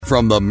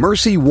from the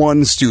Mercy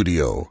One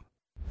studio.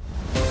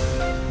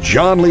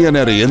 Jon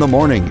Leonetti in the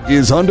Morning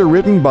is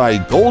underwritten by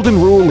Golden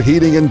Rule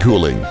Heating and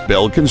Cooling,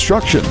 Bell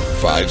Construction,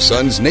 Five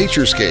Sons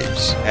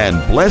Naturescapes, and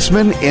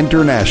Blessman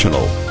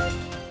International.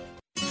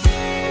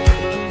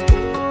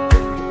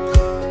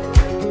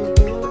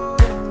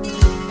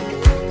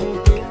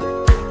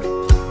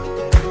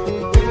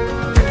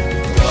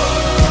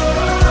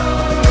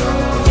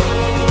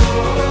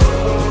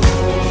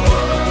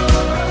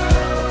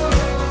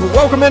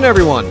 Welcome in,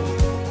 everyone.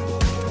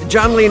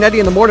 Jon Leonetti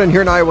in the Morning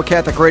here in Iowa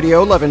Catholic Radio,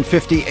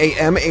 1150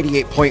 AM,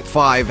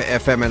 88.5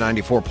 FM, and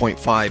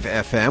 94.5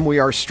 FM. We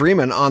are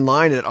streaming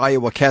online at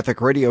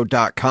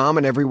iowacatholicradio.com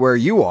and everywhere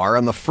you are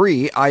on the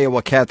free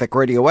Iowa Catholic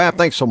Radio app.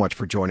 Thanks so much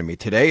for joining me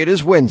today. It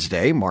is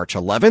Wednesday, March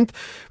 11th.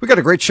 We got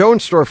a great show in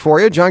store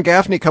for you. John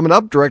Gaffney coming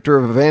up, Director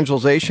of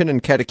Evangelization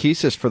and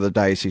Catechesis for the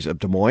Diocese of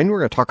Des Moines. We're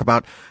going to talk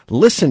about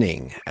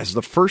listening as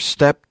the first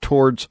step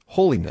towards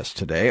holiness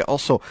today.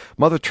 Also,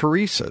 Mother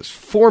Teresa's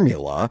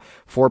formula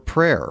for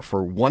prayer,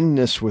 for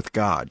oneness with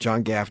God.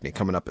 John Gaffney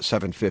coming up at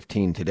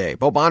 7:15 today.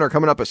 Bo Bonner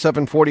coming up at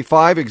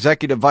 7:45,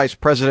 Executive Vice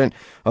President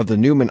of the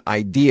Newman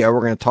Idea. We're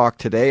going to talk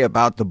today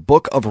about the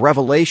book of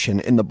Revelation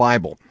in the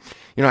Bible.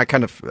 You know, I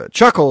kind of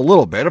chuckle a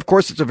little bit. Of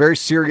course, it's a very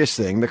serious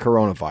thing, the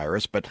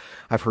coronavirus, but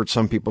I've heard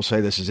some people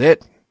say this is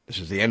it. This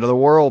is the end of the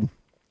world.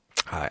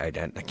 I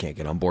can't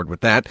get on board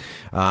with that.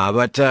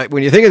 But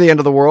when you think of the end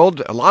of the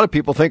world, a lot of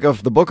people think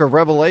of the book of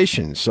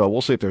Revelation. So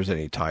we'll see if there's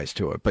any ties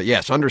to it. But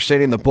yes,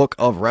 understanding the book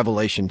of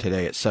Revelation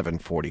today at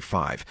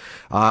 7:45.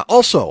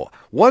 Also,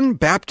 one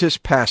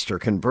Baptist pastor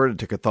converted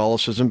to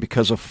Catholicism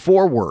because of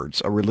 4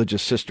 words a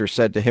religious sister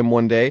said to him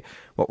one day.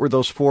 What were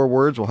those 4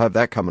 words? We'll have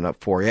that coming up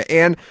for you.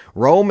 And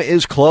Rome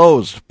is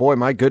closed. Boy,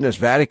 my goodness,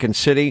 Vatican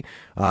City,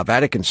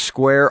 Vatican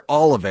Square,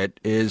 all of it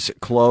is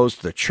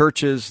closed. The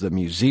churches, the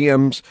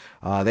museums,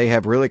 they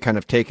have really kind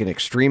of taken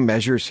extreme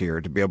measures here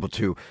to be able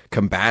to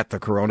combat the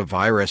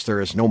coronavirus.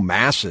 There is no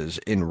masses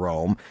in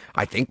Rome.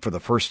 I think for the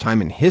first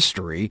time in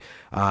history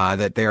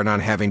that they are not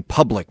having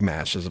public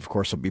masses. Of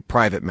course, it'll be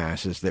private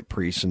masses that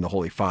priests and the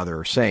Holy Father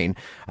are saying.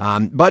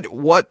 But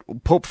what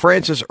Pope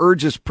Francis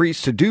urges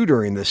priests to do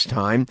during this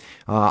time,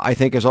 I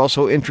think is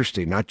also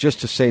interesting. Not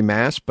just to say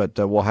Mass, but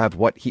we'll have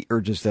what he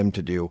urges them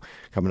to do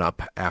coming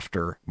up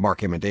after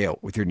Mark Amadeo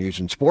with your news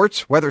and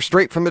sports. Weather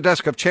straight from the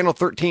desk of Channel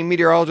 13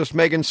 meteorologist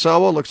Megan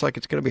Selwa. Looks like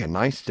it's going to be a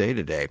nice day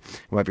today.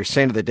 We'll have your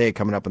saint of the day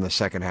coming up in the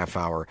second half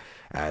hour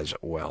as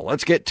well.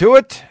 Let's get to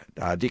it.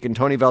 Deacon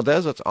Tony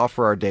Valdez, let's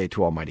offer our day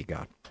to Almighty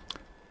God.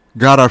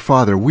 God our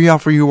Father, we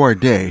offer you our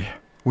day.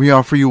 We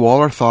offer you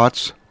all our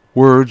thoughts,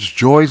 words,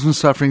 joys, and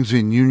sufferings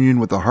in union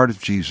with the heart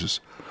of Jesus.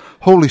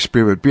 Holy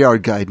Spirit, be our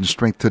guide and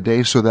strength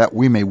today so that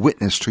we may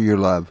witness to your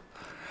love.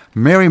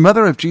 Mary,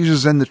 Mother of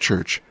Jesus and the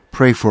Church,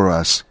 pray for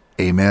us.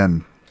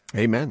 Amen.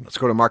 Amen. Let's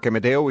go to Mark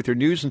Amadeo with your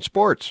news and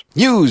sports.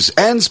 News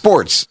and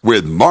sports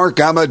with Mark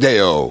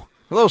Amadeo.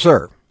 Hello,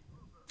 sir.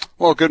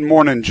 Well, good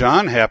morning,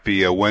 John.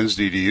 Happy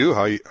Wednesday to you.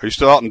 Are you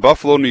still out in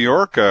Buffalo, New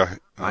York,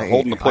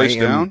 holding the place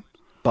down?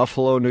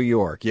 Buffalo, New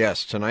York.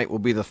 Yes, tonight will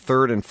be the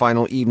third and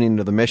final evening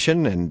of the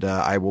mission, and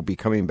I will be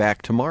coming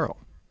back tomorrow.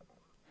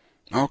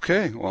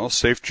 Okay, well,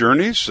 safe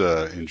journeys.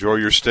 Enjoy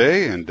your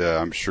stay, and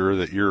I'm sure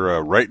that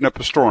you're writing up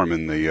a storm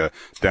in the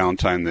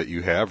downtime that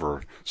you have,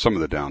 or some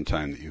of the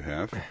downtime that you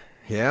have.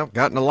 Yeah,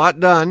 gotten a lot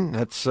done.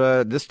 That's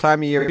this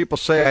time of year. People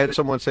say, I had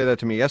someone say that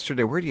to me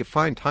yesterday, where do you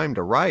find time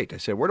to write? I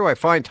said, where do I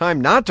find time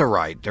not to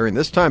write during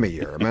this time of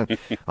year? I mean,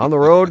 on the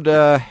road,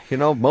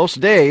 most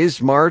days,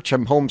 March,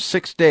 I'm home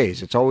 6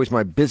 days. It's always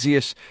my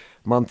busiest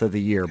month of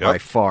the year by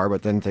far,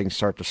 but then things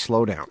start to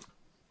slow down.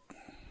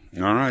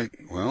 All right.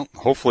 Well,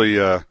 hopefully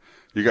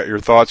you got your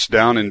thoughts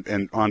down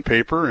and on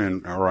paper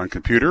and or on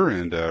computer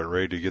and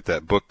ready to get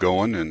that book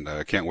going, and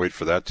I can't wait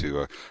for that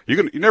to.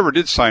 You never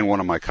did sign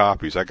one of my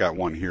copies. I got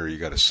one here. You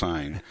got to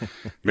sign.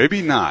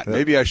 Maybe not.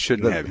 Maybe I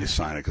shouldn't have you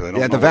sign it because I don't.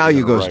 Yeah, know the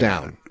value goes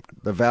down.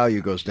 The value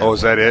goes down. Oh,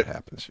 is that it?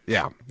 Happens.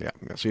 Yeah.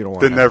 So you don't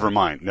want. Then never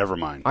mind. Never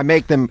mind. I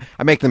make them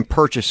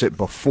purchase it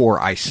before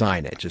I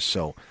sign it, just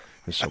so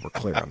we're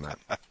clear on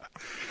that.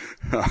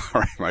 All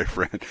right, my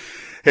friend.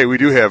 Hey, we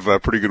do have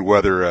pretty good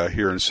weather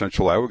here in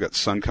Central Iowa. We've got the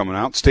sun coming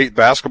out. State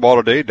basketball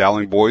today.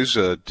 Dowling boys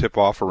tip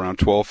off around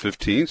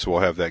 12:15, so we'll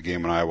have that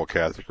game on Iowa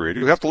Catholic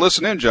Radio. You have to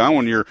listen in, John,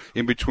 when you're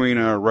in between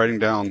writing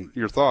down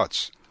your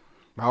thoughts.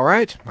 All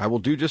right. I will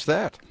do just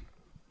that.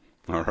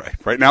 All right.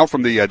 Right now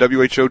from the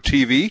WHO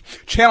TV,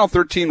 Channel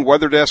 13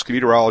 Weather Desk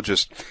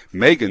meteorologist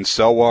Megan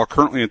Selwa,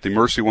 currently at the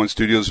Mercy One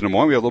Studios in Des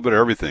Moines. We have a little bit of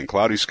everything.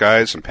 Cloudy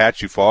skies, some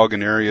patchy fog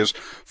in areas.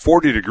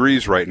 40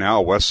 degrees right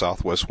now,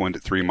 west-southwest wind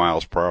at 3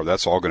 miles per hour.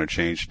 That's all going to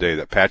change today.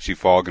 That patchy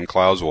fog and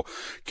clouds will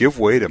give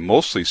way to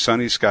mostly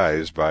sunny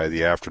skies by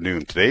the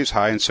afternoon. Today's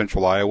high in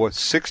central Iowa,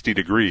 60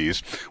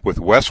 degrees, with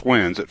west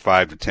winds at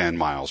 5 to 10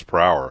 miles per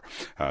hour.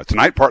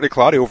 Tonight, partly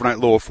cloudy, overnight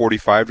low of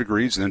 45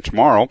 degrees. And then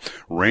tomorrow,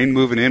 rain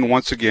moving in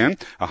once again.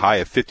 Michigan, a high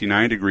of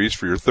 59 degrees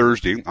for your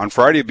Thursday. On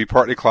Friday, it'll be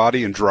partly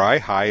cloudy and dry,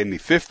 high in the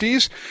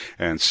 50s.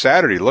 And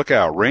Saturday, look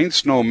out, rain,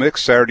 snow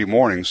mix Saturday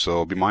morning,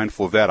 so be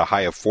mindful of that, a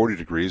high of 40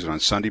 degrees. And on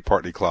Sunday,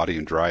 partly cloudy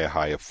and dry, a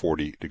high of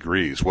 40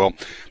 degrees. Well,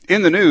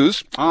 in the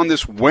news, on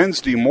this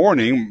Wednesday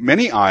morning,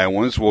 many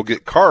Iowans will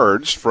get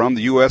cards from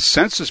the U.S.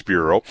 Census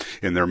Bureau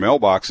in their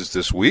mailboxes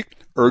this week,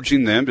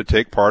 urging them to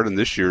take part in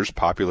this year's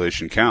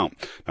population count.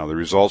 Now, the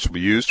results will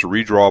be used to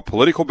redraw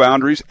political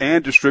boundaries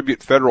and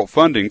distribute federal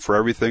funding for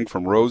everything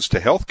from roads to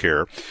health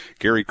care.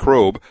 Gary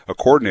Krob, a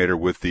coordinator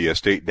with the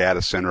State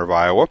Data Center of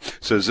Iowa,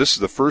 says this is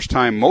the first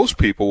time most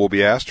people will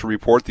be asked to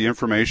report the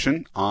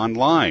information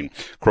online.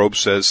 Krob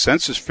says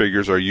census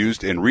figures are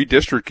used in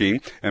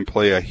redistricting and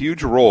play a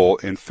huge role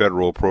in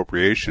federal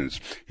appropriations.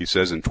 He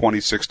says in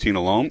 2016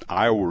 alone,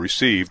 Iowa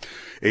received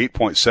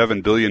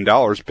 $8.7 billion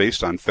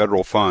based on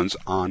federal funds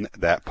on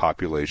that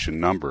population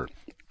number.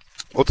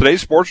 Well,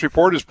 today's sports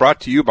report is brought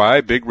to you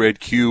by Big Red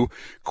Q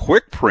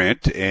Quick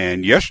Print.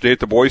 And yesterday at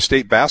the boys'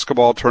 state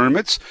basketball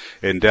tournaments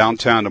in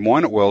downtown Des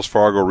Moines at Wells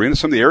Fargo Arena,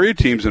 some of the area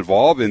teams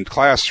involved in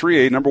Class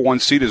 3A, number 1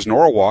 seed is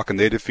Norwalk, and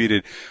they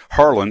defeated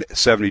Harlan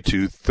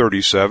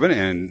 72-37.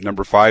 And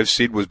number 5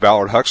 seed was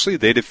Ballard Huxley.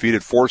 They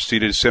defeated 4th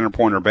seeded Center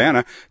Point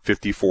Urbana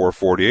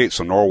 54-48.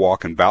 So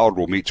Norwalk and Ballard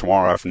will meet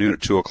tomorrow afternoon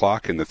at 2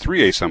 o'clock in the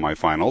 3A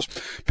semifinals.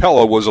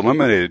 Pella was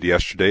eliminated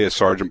yesterday as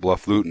Sergeant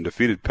Bluff Luton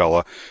defeated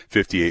Pella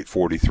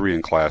 58-43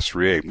 in Class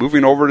 3A.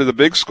 Moving over to the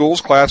big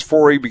schools, Class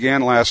 4A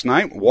began last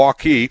night.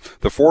 Waukee,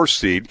 the 4th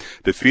seed,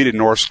 defeated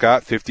North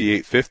Scott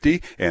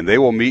 58-50, and they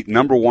will meet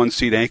number 1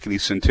 seed Ankeny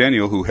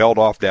Centennial, who held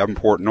off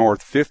Davenport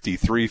North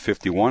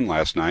 53-51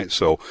 last night.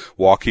 So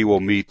Waukee will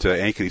meet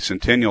Ankeny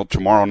Centennial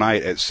tomorrow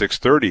night at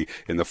 6:30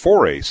 in the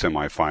 4A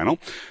semifinal.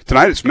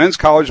 Tonight it's men's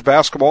college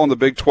basketball in the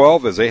Big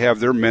 12 as they have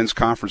their men's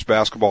conference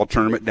basketball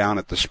tournament down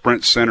at the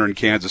Sprint Center in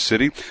Kansas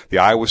City. The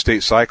Iowa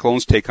State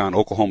Cyclones take on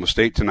Oklahoma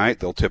State tonight.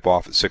 They'll tip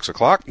off at 6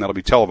 o'clock. That'll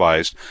be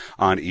televised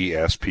on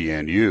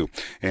ESPNU.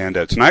 And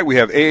tonight we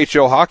have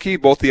AHL hockey.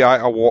 Both the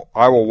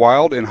Iowa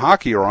Wild in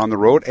hockey are on the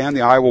road, and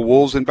the Iowa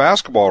Wolves in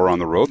basketball are on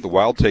the road. The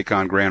Wild take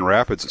on Grand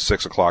Rapids at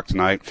 6 o'clock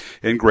tonight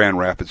in Grand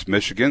Rapids,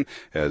 Michigan,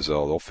 as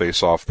they'll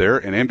face off there.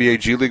 In NBA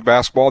G League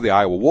basketball, the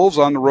Iowa Wolves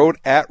on the road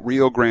at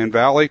Rio Grande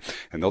Valley,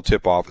 and they'll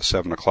tip off at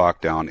 7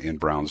 o'clock down in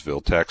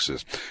Brownsville,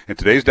 Texas. In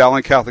today's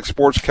Dowling Catholic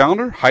Sports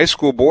Calendar, high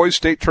school boys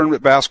state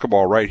tournament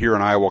basketball right here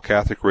on Iowa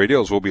Catholic Radio,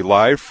 as we'll be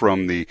live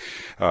from the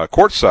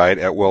courtside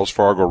at Wells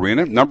Fargo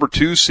Arena. Number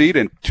 2 seed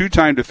and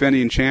 2-time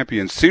defending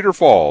champion Cedar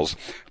Falls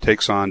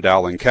takes on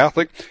Dowling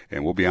Catholic,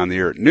 and we'll be on the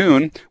air at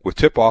noon with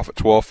tip-off at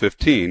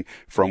 12:15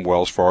 from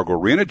Wells Fargo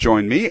Arena.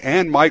 Join me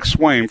and Mike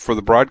Swaim for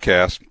the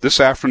broadcast this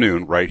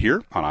afternoon right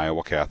here on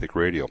Iowa Catholic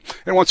Radio.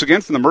 And once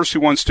again, from the Mercy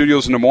One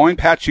Studios in Des Moines,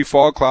 patchy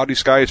fog, cloudy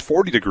skies,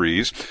 40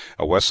 degrees,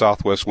 a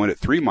west-southwest wind at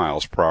 3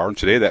 miles per hour. And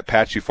today, that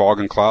patchy fog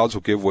and clouds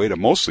will give way to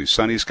mostly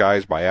sunny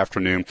skies by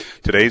afternoon.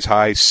 Today's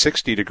high,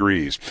 60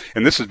 degrees.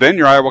 And this has been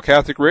your Iowa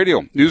Catholic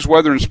Radio. News,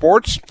 weather, and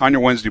sports on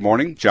your Wednesday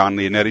morning Jon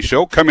Leonetti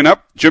Show. Coming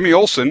up, Jimmy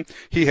Olson.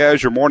 He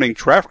has your morning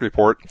traffic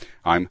report.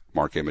 I'm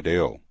Mark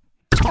Amadeo.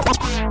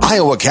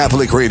 Iowa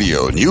Catholic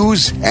Radio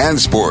News and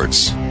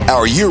Sports.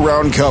 Our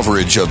year-round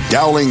coverage of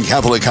Dowling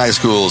Catholic High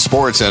School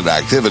sports and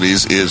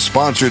activities is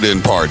sponsored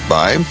in part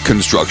by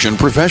Construction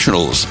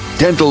Professionals,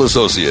 Dental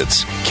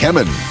Associates,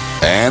 Kemen,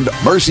 and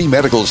Mercy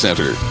Medical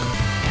Center.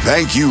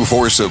 Thank you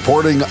for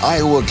supporting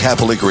Iowa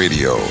Catholic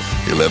Radio,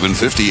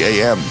 1150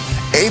 AM,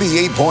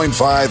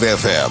 88.5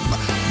 FM,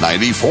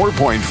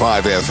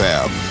 94.5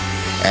 FM,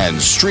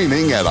 and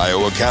streaming at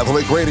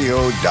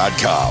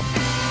iowacatholicradio.com.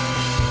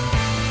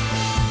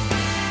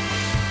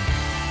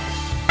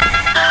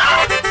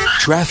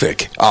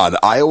 Traffic on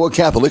Iowa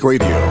Catholic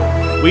Radio.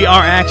 We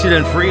are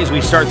accident-free as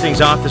we start things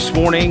off this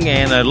morning,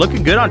 and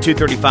looking good on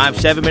 235,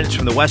 7 minutes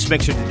from the west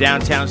mixer to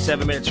downtown,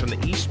 7 minutes from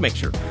the east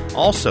mixer,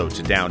 also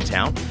to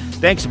downtown.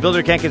 Thanks to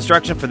Builder Ken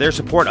Construction for their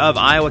support of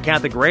Iowa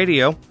Catholic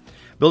Radio.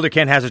 Builder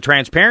Ken has a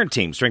transparent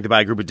team strengthened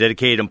by a group of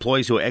dedicated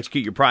employees who will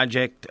execute your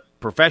project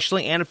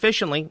professionally and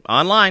efficiently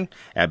online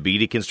at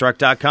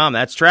bdconstruct.com.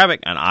 That's traffic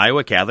on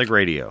Iowa Catholic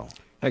Radio.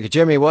 Thank you,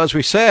 Jimmy. Well, as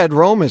we said,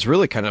 Rome is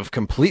really kind of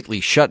completely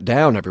shut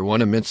down,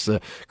 everyone, amidst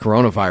the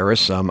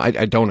coronavirus.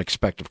 I don't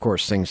expect, of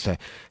course, things to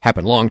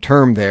happen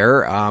long-term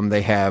there.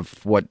 They have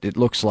what it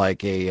looks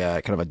like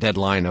a kind of a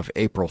deadline of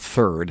April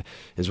 3rd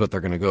is what they're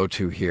going to go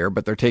to here,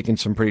 but they're taking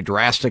some pretty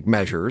drastic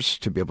measures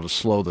to be able to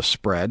slow the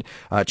spread.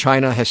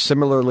 China has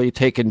similarly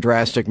taken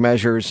drastic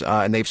measures,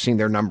 and they've seen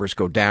their numbers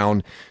go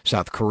down.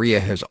 South Korea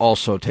has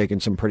also taken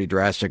some pretty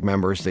drastic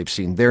measures. They've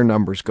seen their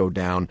numbers go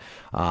down.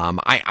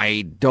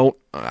 I don't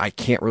I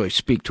can't really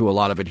speak to a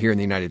lot of it here in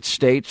the United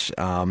States.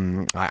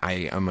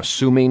 I am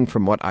assuming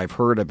from what I've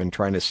heard, I've been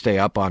trying to stay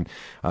up on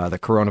the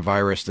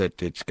coronavirus,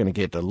 that it's going to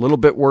get a little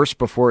bit worse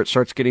before it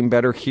starts getting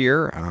better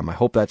here. I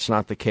hope that's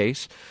not the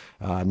case.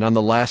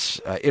 Nonetheless,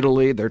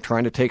 Italy, they're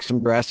trying to take some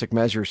drastic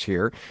measures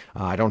here.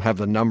 I don't have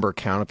the number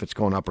count if it's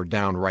going up or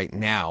down right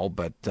now,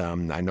 but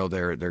I know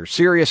they're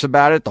serious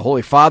about it. The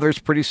Holy Father's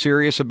pretty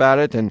serious about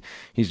it, and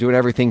he's doing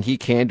everything he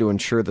can to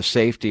ensure the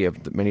safety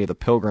of many of the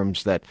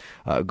pilgrims that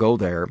go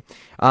there.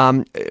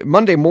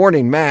 Monday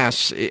morning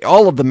Mass,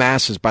 all of the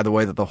Masses, by the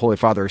way, that the Holy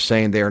Father is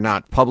saying, they are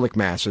not public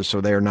Masses, so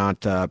they are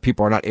not,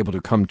 people are not able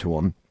to come to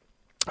them.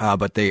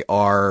 But they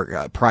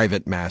are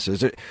private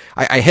masses.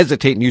 I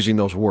hesitate in using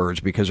those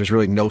words because there's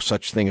really no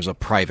such thing as a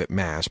private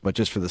mass, but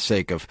just for the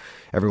sake of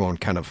everyone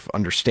kind of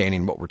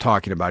understanding what we're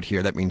talking about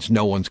here, that means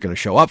no one's going to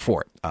show up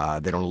for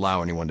it. They don't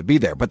allow anyone to be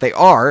there, but they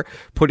are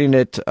putting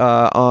it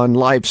on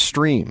live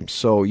stream.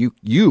 So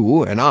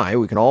you and I,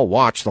 we can all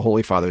watch the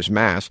Holy Father's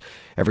Mass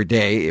every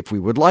day if we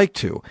would like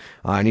to.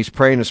 And he's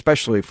praying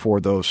especially for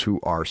those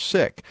who are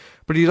sick.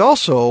 But he's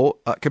also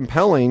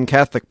compelling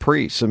Catholic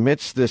priests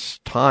amidst this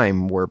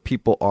time where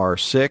people are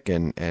sick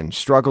and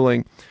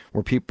struggling,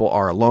 where people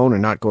are alone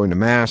and not going to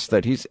Mass,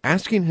 that he's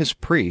asking his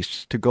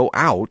priests to go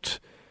out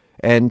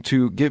and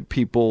to give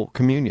people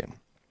communion,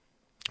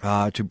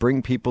 to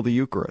bring people the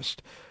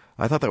Eucharist.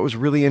 I thought that was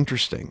really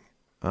interesting.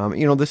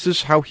 This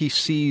is how he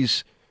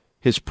sees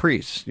his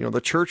priests.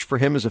 The church for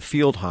him is a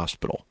field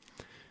hospital.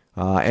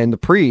 And the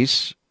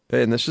priests,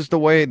 and this is the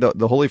way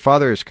the Holy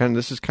Father is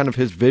this is kind of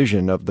his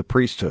vision of the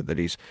priesthood that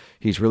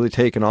he's really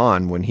taken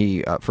on when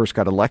he first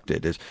got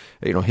elected, is,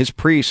 his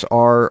priests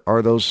are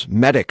those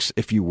medics,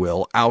 if you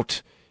will,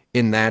 out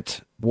in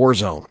that war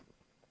zone.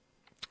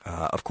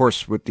 Of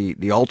course, with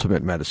the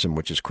ultimate medicine,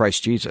 which is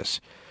Christ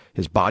Jesus,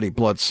 his body,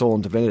 blood, soul,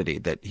 and divinity,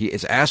 that he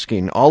is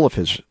asking all of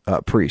his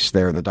priests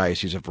there in the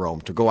Diocese of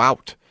Rome to go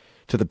out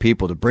to the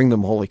people, to bring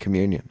them Holy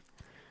Communion.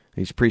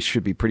 These priests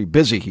should be pretty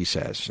busy, he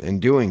says, in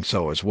doing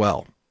so as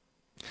well.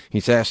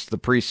 He's asked the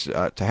priests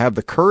to have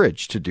the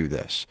courage to do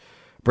this,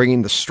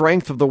 bringing the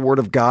strength of the Word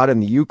of God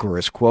and the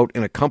Eucharist, quote,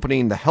 and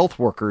accompanying the health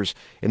workers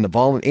and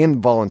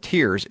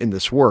volunteers in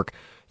this work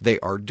they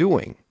are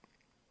doing.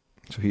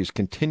 So he's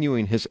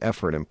continuing his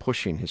effort and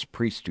pushing his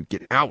priests to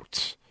get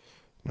out,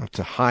 not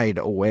to hide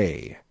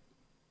away.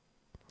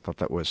 I thought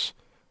that was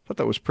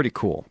pretty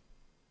cool,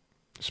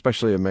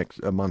 especially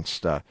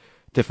amongst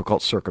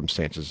difficult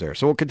circumstances there.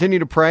 So we'll continue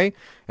to pray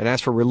and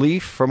ask for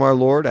relief from our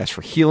Lord, ask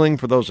for healing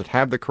for those that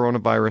have the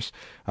coronavirus,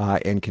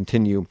 and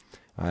continue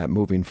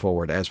moving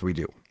forward as we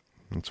do.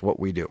 That's what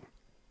we do.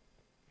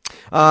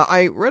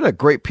 I read a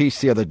great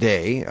piece the other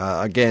day,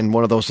 again,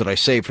 one of those that I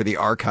saved for the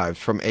archives,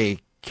 from a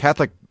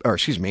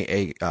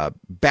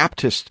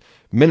Baptist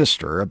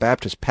minister, a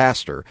Baptist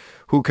pastor,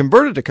 who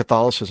converted to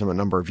Catholicism a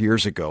number of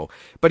years ago.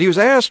 But he was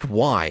asked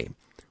why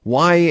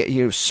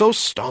he was so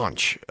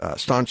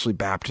staunchly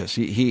Baptist.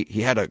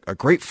 He had a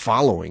great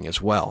following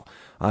as well.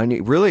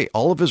 And really,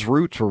 all of his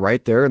roots were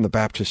right there in the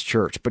Baptist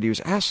church. But he was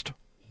asked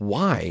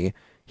why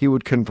he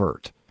would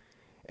convert.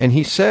 And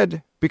he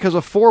said, because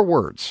of four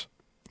words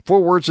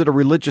that a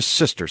religious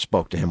sister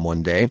spoke to him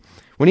one day.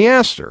 When he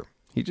asked her,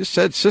 he just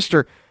said,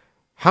 "Sister,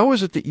 how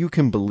is it that you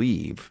can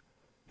believe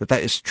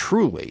that is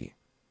truly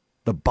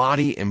the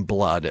body and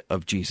blood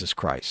of Jesus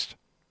Christ?"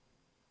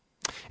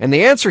 And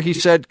the answer, he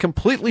said,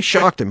 completely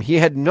shocked him. He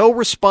had no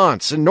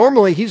response. And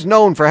normally he's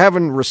known for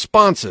having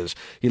responses.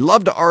 He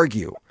loved to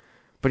argue.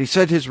 But he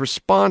said his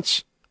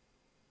response,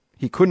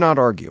 he could not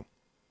argue.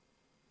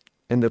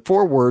 And the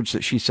four words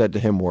that she said to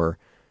him were,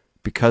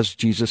 "Because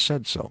Jesus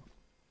said so."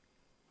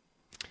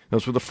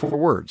 Those were the four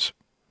words.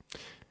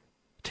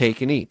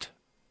 Take and eat.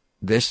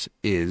 This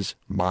is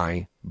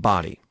my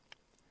body.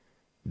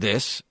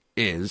 This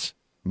is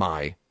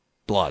my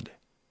blood.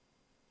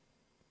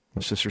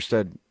 My sister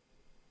said,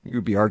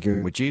 "You'd be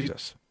arguing with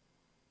Jesus."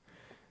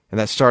 And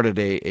that started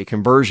a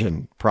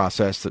conversion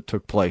process that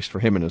took place for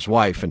him and his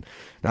wife. And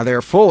now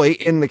they're fully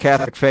in the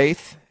Catholic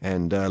faith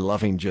and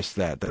loving just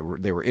that.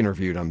 They were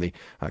interviewed on the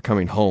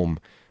Coming Home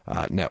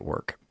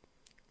network.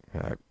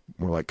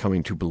 More like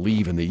Coming to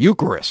Believe in the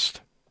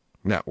Eucharist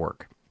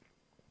network.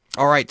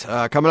 All right,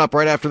 coming up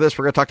right after this,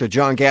 we're going to talk to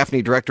Jon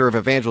Gaffney, Director of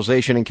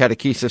Evangelization and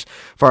Catechesis,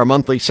 for our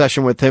monthly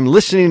session with him.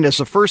 Listening is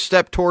the first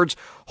step towards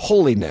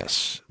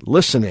holiness.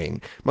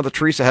 Listening. Mother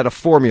Teresa had a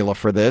formula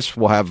for this.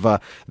 We'll have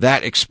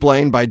that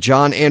explained by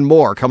John and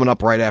more coming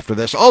up right after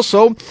this.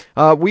 Also,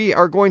 we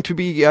are going to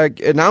be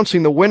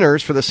announcing the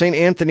winners for the St.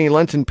 Anthony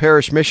Lenten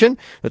Parish Mission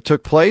that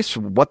took place,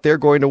 what they're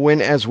going to win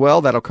as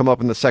well. That'll come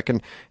up in the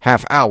second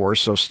half hour,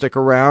 so stick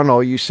around.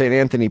 All you St.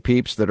 Anthony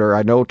peeps that are,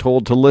 I know,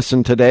 told to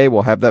listen today,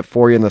 we'll have that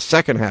for you in the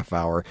second half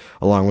hour,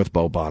 along with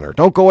Bo Bonner.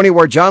 Don't go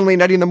anywhere. Jon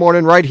Leonetti in the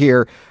morning right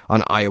here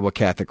on Iowa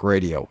Catholic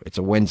Radio. It's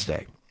a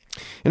Wednesday.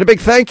 And a big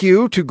thank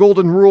you to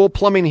Golden Rule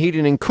Plumbing,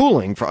 Heating, and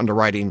Cooling for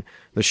underwriting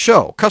the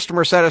show.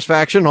 Customer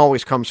satisfaction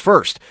always comes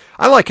first.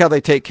 I like how they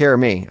take care of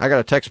me. I got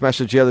a text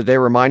message the other day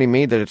reminding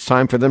me that it's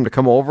time for them to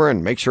come over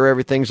and make sure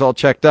everything's all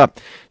checked up.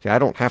 See, I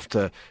don't have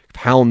to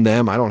pound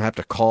them. I don't have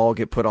to call,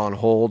 get put on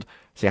hold.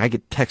 See, I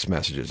get text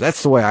messages.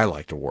 That's the way I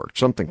like to work.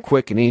 Something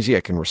quick and easy.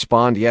 I can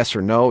respond yes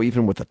or no,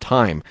 even with the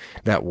time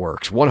that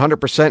works.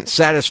 100%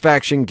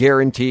 satisfaction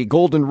guarantee.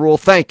 Golden Rule,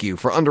 thank you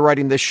for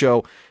underwriting this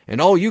show and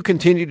all you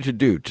continue to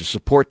do to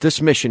support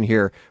this mission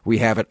here we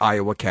have at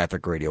Iowa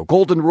Catholic Radio.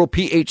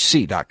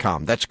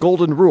 GoldenRulePHC.com. That's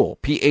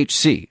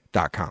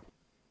GoldenRulePHC.com.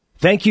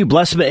 Thank you,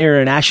 Blessman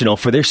International,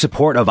 for their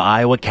support of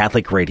Iowa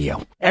Catholic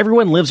Radio.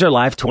 Everyone lives their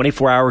life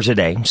 24 hours a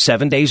day,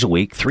 7 days a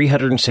week,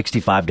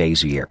 365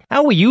 days a year.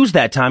 How we use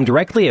that time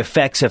directly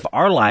affects if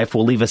our life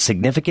will leave a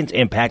significant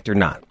impact or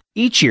not.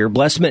 Each year,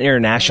 Blessman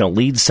International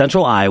leads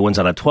Central Iowans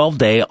on a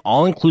 12-day,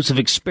 all-inclusive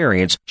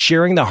experience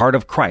sharing the heart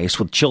of Christ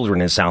with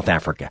children in South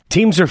Africa.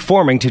 Teams are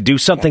forming to do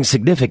something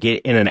significant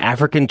in an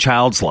African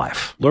child's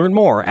life. Learn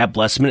more at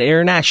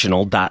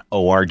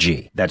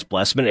blessmaninternational.org. That's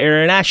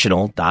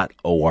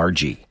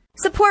blessmaninternational.org.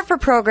 Support for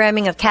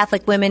programming of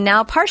Catholic Women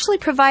Now partially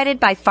provided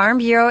by Farm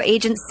Bureau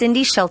agent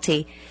Cindy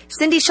Schulte.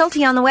 Cindy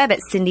Schulte on the web at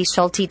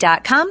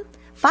cindyschulte.com,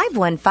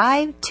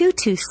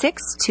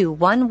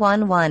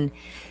 515-226-2111.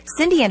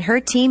 Cindy and her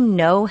team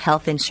know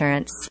health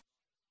insurance.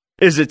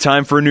 Is it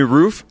time for a new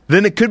roof?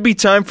 Then it could be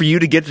time for you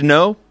to get to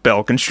know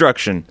Bell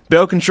Construction.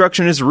 Bell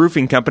Construction is a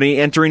roofing company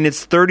entering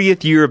its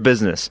 30th year of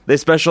business. They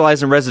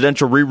specialize in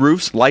residential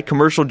re-roofs, light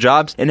commercial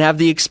jobs, and have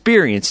the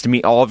experience to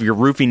meet all of your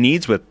roofing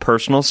needs with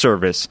personal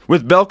service.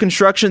 With Bell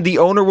Construction, the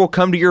owner will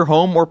come to your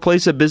home or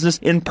place of business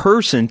in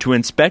person to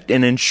inspect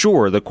and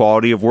ensure the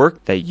quality of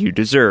work that you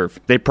deserve.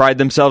 They pride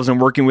themselves in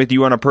working with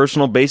you on a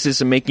personal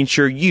basis and making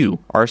sure you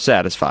are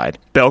satisfied.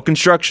 Bell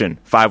Construction,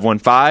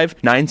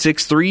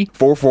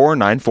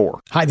 515-963-4494.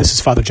 Hi, this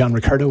is Father John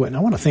Ricardo, and I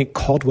want to thank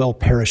Caldwell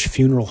Parish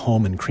Funeral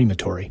Home and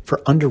Crematory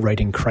for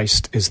underwriting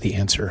Christ is the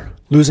Answer.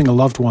 Losing a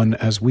loved one,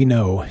 as we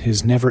know,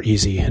 is never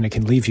easy, and it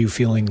can leave you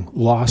feeling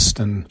lost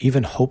and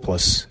even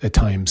hopeless at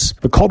times.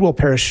 But Caldwell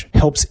Parish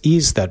helps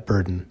ease that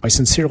burden by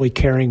sincerely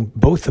caring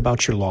both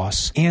about your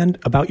loss and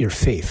about your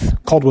faith.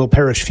 Caldwell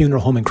Parish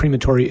Funeral Home and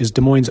Crematory is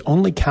Des Moines'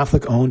 only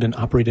Catholic-owned and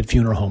operated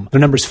funeral home.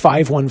 Their number is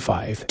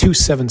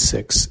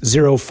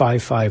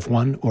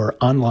 515-276-0551 or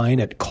online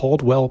at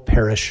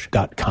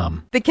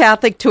caldwellparish.com. The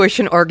Catholic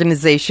Tuition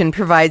Organization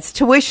provides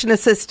tuition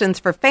assistance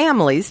for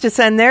families to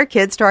send their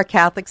kids to our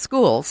Catholic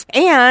schools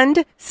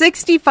and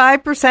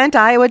 65%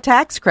 Iowa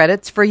tax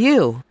credits for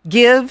you.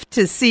 Give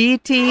to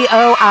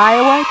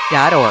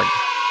ctoiowa.org.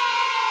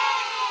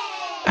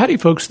 Howdy,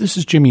 folks. This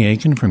is Jimmy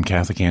Aiken from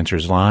Catholic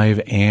Answers Live,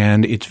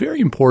 and it's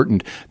very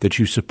important that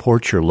you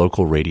support your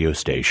local radio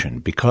station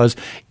because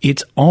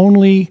it's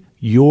only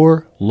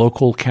your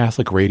local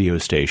Catholic radio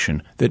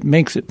station that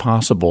makes it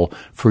possible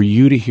for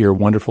you to hear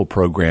wonderful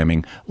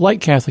programming like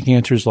Catholic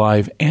Answers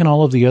Live and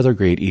all of the other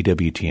great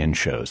EWTN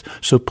shows.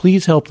 So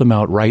please help them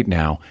out right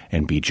now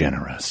and be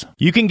generous.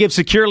 You can give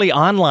securely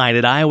online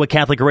at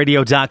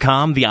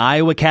iowacatholicradio.com, the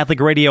Iowa Catholic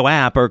Radio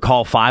app, or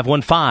call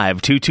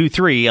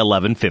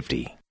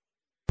 515-223-1150.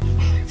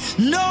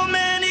 No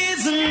man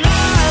is an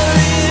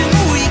island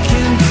we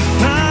can be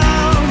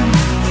found.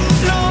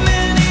 No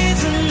man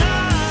is an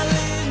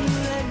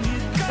island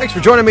that you can. Thanks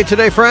for joining me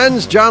today,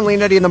 friends. Jon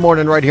Leonetti in the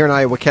morning right here on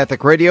Iowa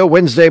Catholic Radio.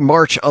 Wednesday,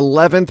 March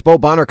 11th. Bo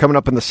Bonner coming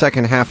up in the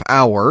second half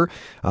hour.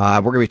 We're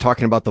going to be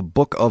talking about the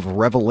book of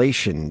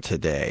Revelation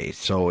today.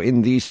 So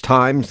in these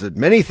times that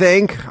many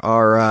think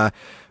are...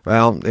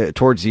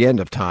 towards the end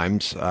of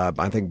times,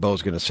 I think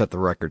Bo's going to set the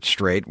record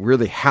straight,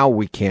 really how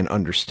we can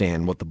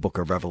understand what the book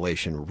of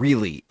Revelation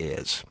really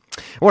is.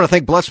 I want to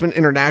thank Blessman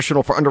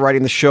International for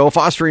underwriting the show,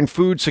 fostering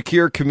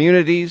food-secure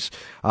communities,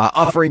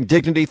 offering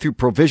dignity through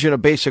provision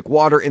of basic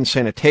water and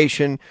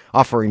sanitation,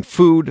 offering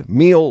food,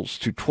 meals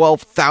to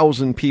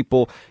 12,000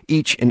 people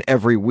each and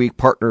every week,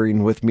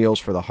 partnering with Meals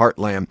for the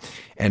Heartland,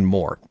 and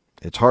more.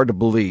 It's hard to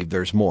believe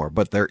there's more,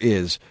 but there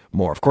is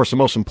more. Of course, the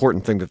most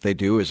important thing that they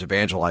do is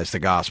evangelize the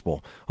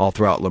gospel all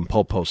throughout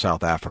Limpopo,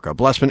 South Africa.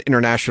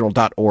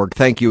 BlessmanInternational.org.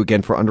 Thank you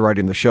again for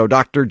underwriting the show.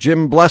 Dr.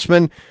 Jim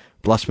Blessman,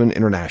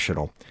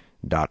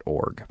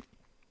 BlessmanInternational.org.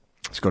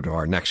 Let's go to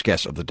our next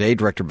guest of the day,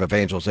 Director of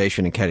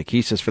Evangelization and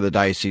Catechesis for the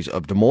Diocese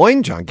of Des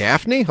Moines, John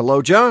Gaffney.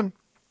 Hello, John.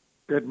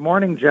 Good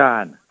morning,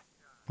 John.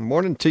 Good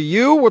morning to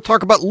you. We'll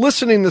talk about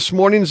listening this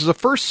morning. This is the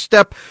first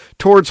step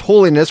towards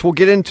holiness. We'll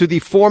get into the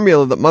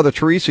formula that Mother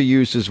Teresa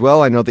used as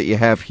well. I know that you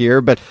have here,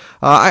 but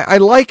I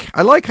like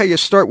how you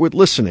start with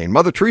listening.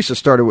 Mother Teresa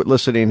started with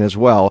listening as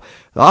well.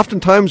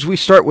 Oftentimes we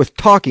start with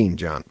talking,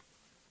 John.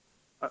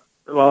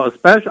 Well,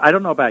 especially, I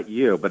don't know about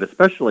you, but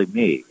especially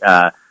me.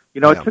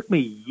 It took me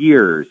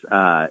years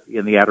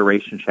in the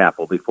Adoration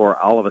Chapel before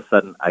all of a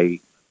sudden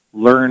I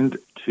learned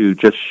to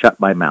just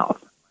shut my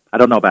mouth. I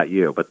don't know about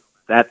you, but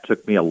that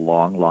took me a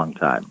long, long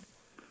time.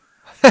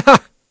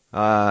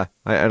 I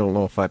don't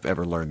know if I've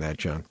ever learned that,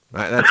 John.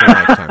 That's a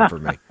lifetime for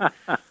me.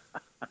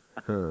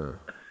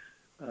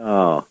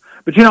 Oh,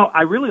 But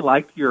I really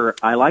liked your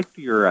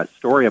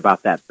story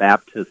about that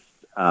Baptist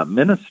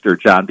minister,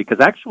 John, because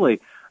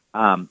actually,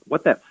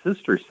 what that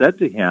sister said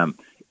to him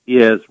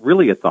is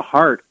really at the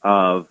heart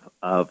of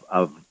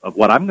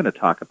what I'm going to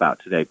talk about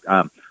today.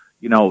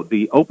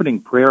 The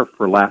opening prayer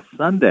for last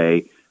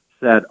Sunday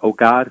said, "O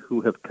God,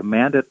 who have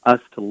commanded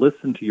us to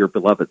listen to your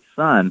beloved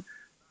Son,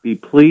 be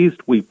pleased,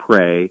 we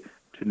pray,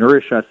 to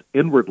nourish us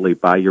inwardly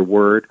by your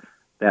word,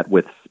 that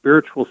with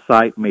spiritual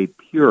sight made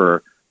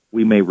pure,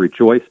 we may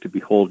rejoice to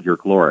behold your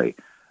glory."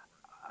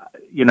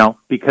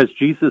 Because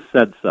Jesus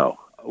said so.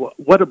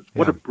 What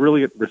a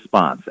brilliant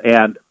response.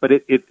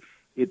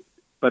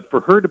 But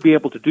for her to be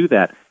able to do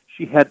that,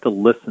 she had to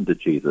listen to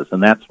Jesus,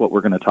 and that's what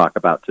we're going to talk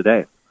about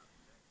today.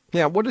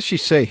 Yeah, what does she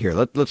say here?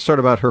 Let's start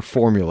about her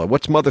formula.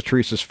 What's Mother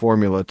Teresa's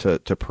formula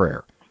to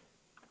prayer?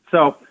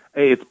 So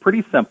it's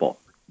pretty simple.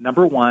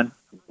 Number one,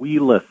 we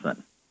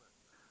listen.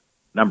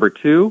 Number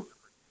two,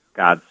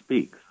 God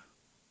speaks.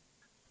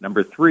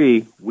 Number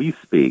three, we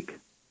speak.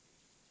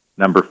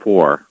 Number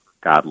four,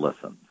 God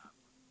listens.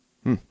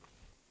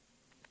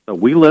 So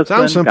we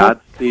listen,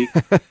 God speaks.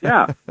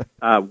 Yeah,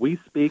 we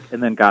speak,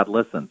 and then God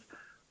listens.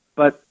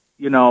 But,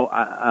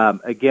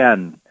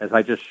 again, as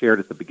I just shared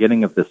at the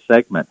beginning of this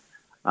segment,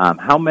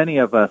 how many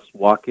of us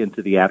walk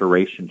into the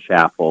Adoration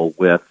Chapel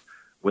with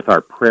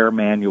our prayer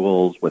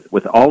manuals,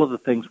 with all of the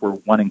things we're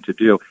wanting to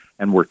do,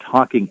 and we're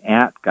talking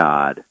at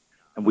God,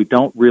 and we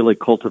don't really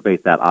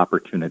cultivate that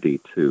opportunity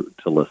to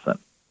listen?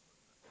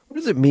 What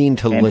does it mean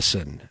to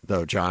listen,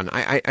 though, John?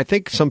 I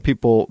think some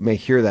people may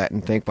hear that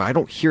and think, well, I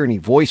don't hear any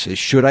voices.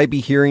 Should I be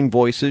hearing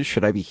voices?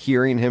 Should I be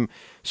hearing him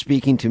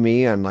speaking to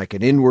me on like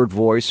an inward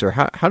voice? Or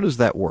how does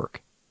that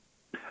work?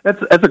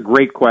 That's a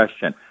great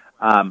question.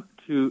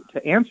 To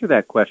answer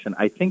that question,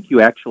 I think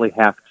you actually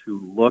have to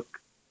look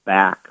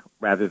back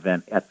rather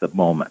than at the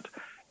moment.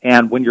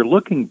 And when you're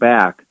looking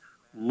back,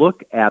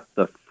 look at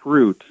the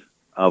fruit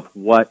of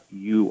what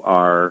you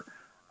are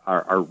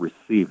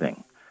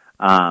receiving.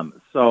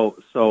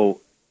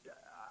 So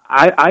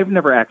I've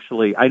never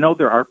actually, I know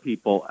there are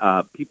people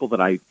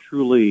that I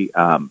truly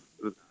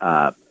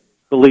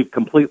believe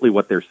completely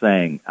what they're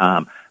saying,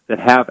 that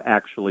have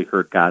actually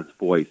heard God's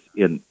voice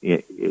in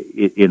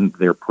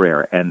their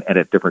prayer and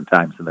at different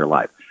times in their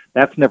life.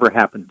 That's never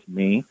happened to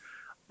me,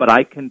 but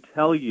I can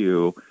tell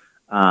you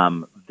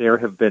there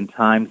have been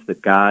times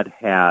that God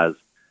has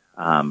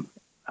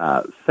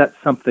set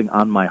something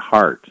on my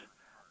heart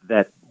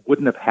that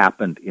wouldn't have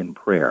happened in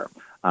prayer.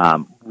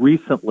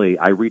 Recently,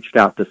 I reached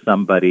out to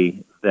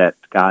somebody that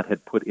God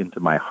had put into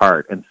my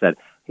heart and said,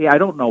 "Hey, I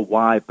don't know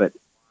why, but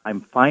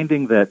I'm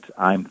finding that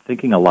I'm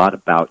thinking a lot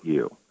about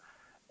you.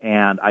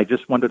 And I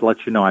just wanted to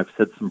let you know I've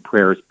said some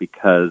prayers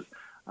because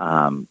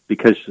God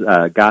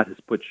has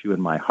put you in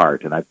my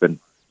heart, and I've been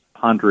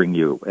pondering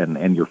you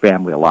and your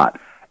family a lot."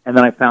 And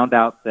then I found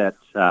out that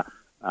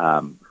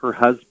her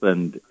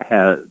husband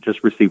has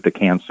just received a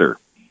cancer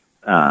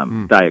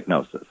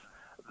diagnosis.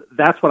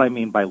 That's what I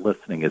mean by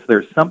listening, is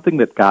there's something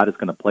that God is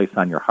going to place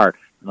on your heart.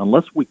 And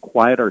unless we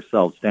quiet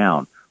ourselves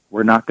down,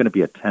 we're not going to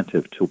be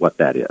attentive to what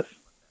that is.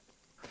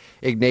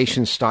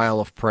 Ignatian's style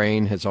of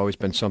praying has always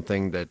been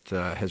something that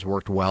has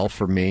worked well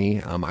for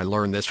me. I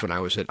learned this when I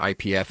was at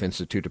IPF,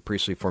 Institute of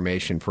Priestly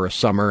Formation, for a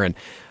summer, and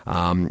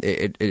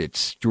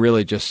it's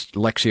really just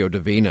Lectio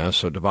Divina,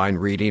 so divine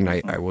reading.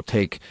 I will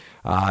take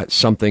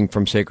something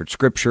from sacred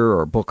scripture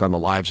or a book on the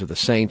lives of the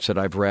saints that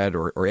I've read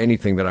or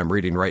anything that I'm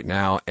reading right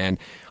now, and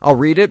I'll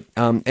read it,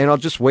 and I'll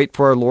just wait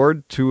for our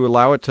Lord to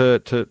allow it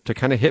to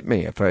kind of hit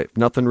me. If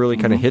nothing really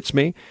kind of hits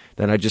me,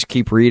 then I just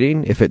keep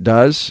reading. If it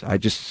does, I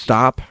just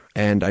stop,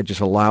 and I just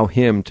allow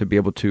him to be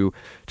able to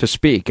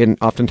speak. And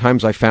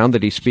oftentimes I found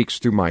that he speaks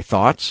through my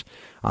thoughts.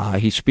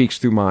 He speaks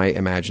through my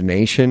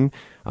imagination.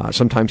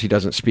 Sometimes he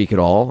doesn't speak at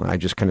all. I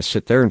just kind of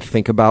sit there and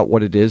think about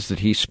what it is that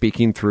he's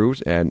speaking through.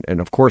 And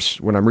of course,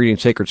 when I'm reading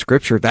sacred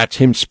scripture, that's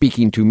him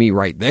speaking to me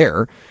right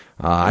there.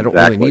 I don't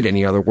really need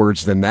any other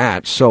words than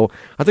that. So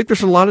I think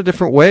there's a lot of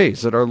different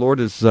ways that our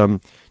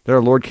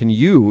Lord can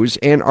use,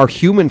 and our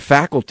human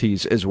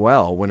faculties as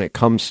well when it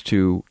comes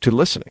to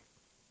listening.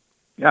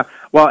 Yeah,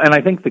 well, and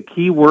I think the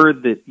key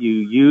word that you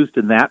used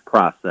in that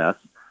process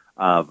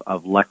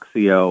of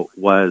Lectio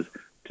was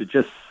to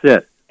just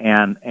sit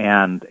and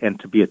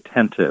to be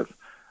attentive,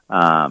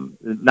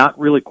 not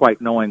really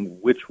quite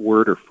knowing which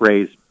word or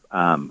phrase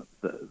the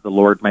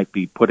Lord might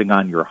be putting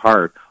on your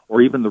heart,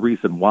 or even the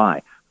reason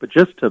why, but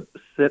just to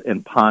sit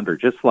and ponder,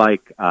 just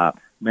like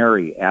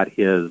Mary at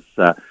his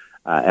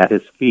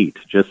feet,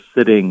 just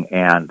sitting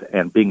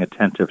and being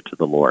attentive to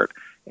the Lord.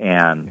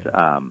 And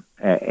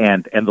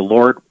the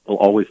Lord will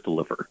always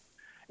deliver.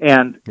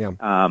 And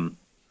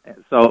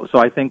so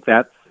I think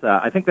that's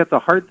a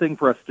hard thing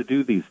for us to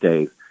do these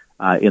days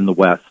in the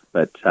West,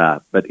 but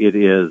it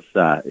is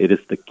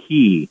the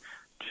key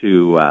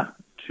to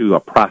a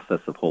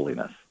process of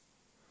holiness.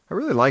 I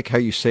really like how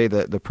you say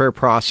that the prayer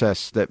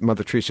process that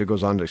Mother Teresa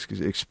goes on to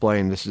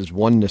explain. This is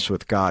oneness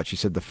with God. She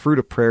said the fruit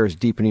of prayer is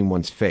deepening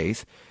one's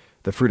faith.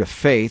 The fruit of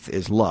faith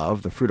is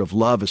love. The fruit of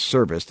love is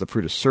service. The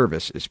fruit of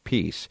service is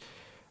peace.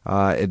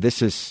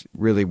 This is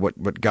really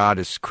what God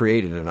has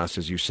created in us,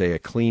 as you say, a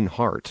clean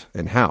heart.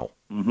 And how?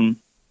 Mm-hmm.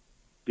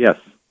 Yes.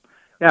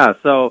 Yeah,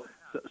 so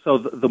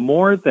the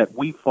more that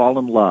we fall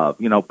in love,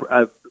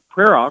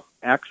 prayer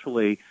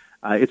actually,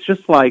 it's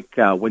just like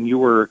when you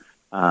were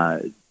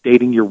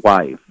dating your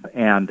wife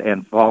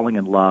and falling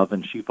in love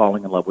and she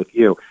falling in love with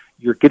you,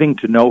 you're getting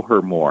to know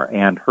her more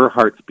and her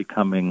heart's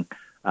becoming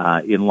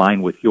in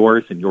line with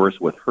yours and yours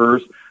with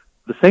hers.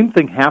 The same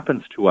thing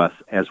happens to us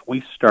as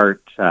we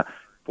start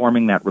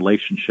forming that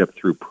relationship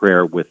through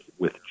prayer with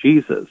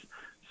Jesus.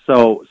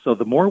 So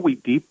the more we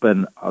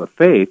deepen our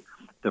faith,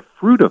 the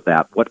fruit of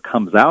that, what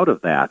comes out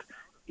of that,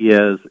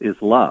 is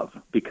love,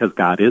 because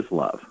God is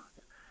love.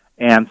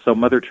 And so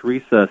Mother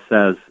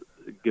Teresa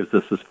gives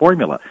us this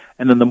formula.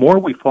 And then the more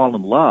we fall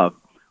in love,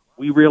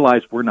 we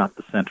realize we're not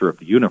the center of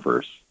the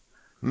universe.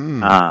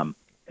 And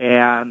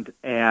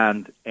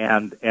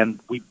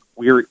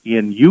we're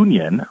in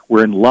union,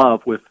 we're in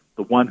love with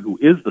the one who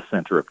is the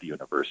center of the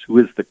universe, who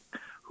is the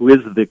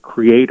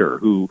creator,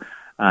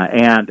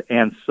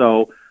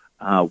 so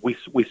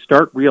we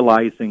start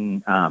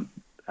realizing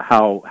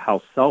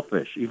how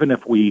selfish, even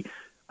if we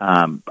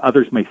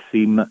others may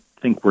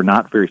think we're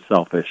not very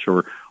selfish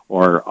or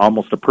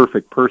almost a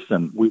perfect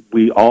person,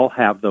 we all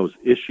have those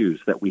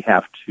issues that we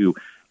have to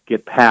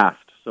get past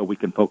so we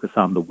can focus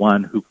on the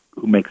one who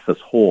makes us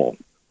whole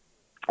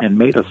and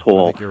made us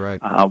whole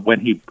when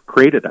he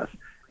created us.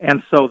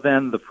 And so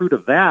then the fruit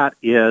of that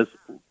is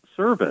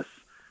service,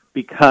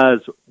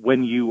 because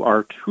when you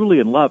are truly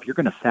in love, you're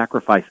going to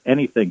sacrifice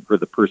anything for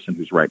the person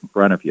who's right in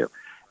front of you.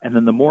 And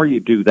then the more you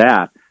do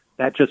that,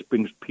 that just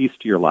brings peace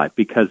to your life,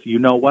 because you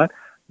know what?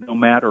 No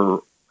matter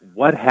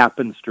what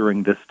happens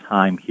during this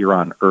time here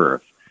on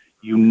earth,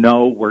 you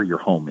know where your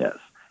home is,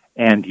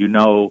 and you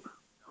know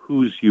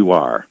whose you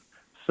are.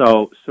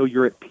 So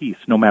you're at peace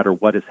no matter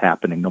what is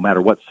happening, no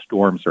matter what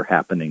storms are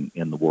happening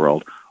in the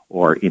world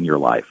or in your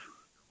life.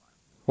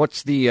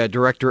 What's the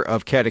director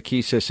of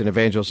catechesis and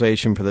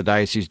evangelization for the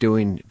diocese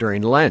doing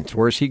during Lent?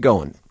 Where's he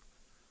going?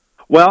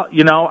 Well,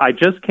 I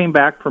just came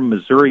back from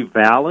Missouri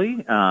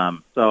Valley,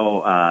 last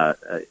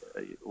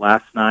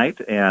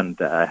night, and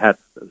had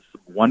some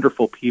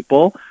wonderful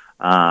people.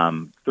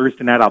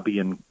 Thursday night I'll be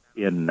in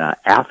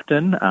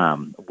Afton,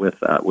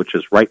 which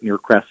is right near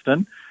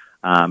Creston,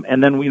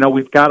 and then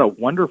we've got a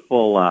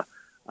wonderful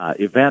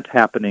event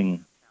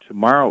happening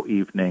tomorrow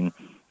evening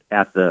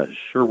at the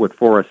Sherwood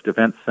Forest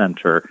Event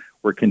Center.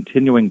 We're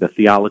continuing the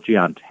Theology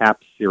on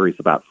Tap series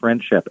about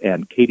friendship,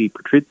 and Katie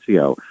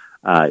Patrizio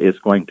is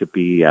going to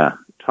be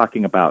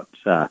talking about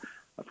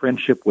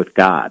friendship with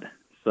God.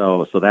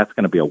 So that's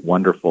going to be a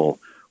wonderful,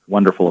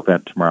 wonderful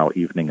event tomorrow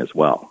evening as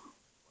well.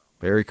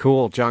 Very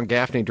cool. John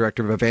Gaffney,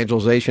 Director of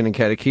Evangelization and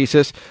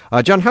Catechesis.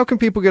 John, how can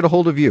people get a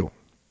hold of you?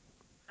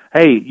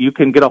 Hey, you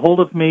can get a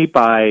hold of me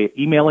by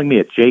emailing me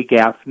at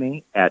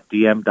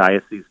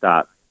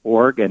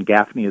jgaffney@dmdiocese.org, and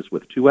Gaffney is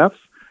with 2 Fs.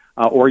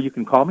 Or you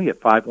can call me at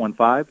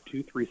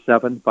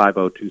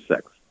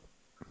 515-237-5026.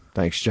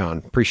 Thanks, John.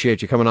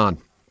 Appreciate you coming on.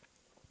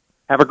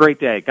 Have a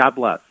great day. God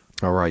bless.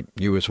 All right,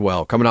 you as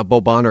well. Coming up,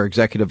 Bo Bonner,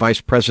 Executive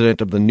Vice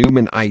President of the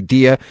Newman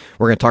Idea.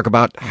 We're going to talk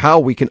about how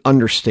we can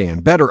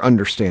better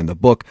understand the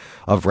book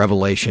of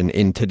Revelation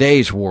in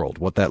today's world,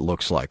 what that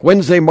looks like.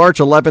 Wednesday, March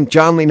 11th,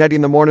 Jon Leonetti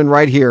in the morning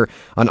right here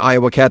on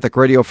Iowa Catholic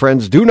Radio.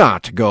 Friends, do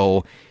not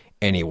go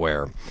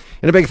anywhere.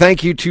 And a big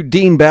thank you to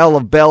Dean Bell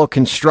of Bell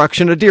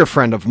Construction, a dear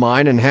friend of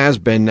mine and has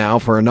been now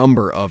for a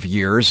number of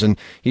years. And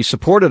he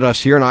supported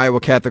us here on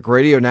Iowa Catholic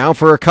Radio now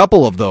for a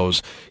couple of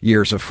those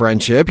years of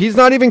friendship. He's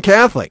not even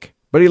Catholic,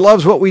 but he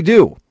loves what we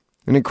do.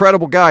 An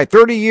incredible guy,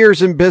 30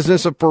 years in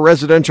business for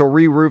residential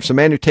re-roofs, a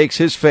man who takes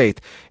his faith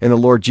in the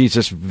Lord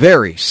Jesus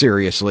very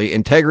seriously.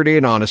 Integrity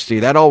and honesty,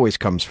 that always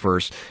comes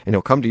first. And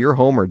he'll come to your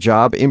home or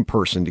job in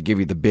person to give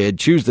you the bid.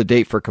 Choose the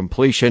date for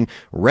completion.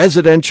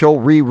 Residential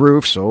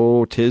re-roofs,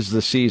 oh, 'tis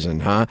the season,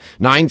 huh?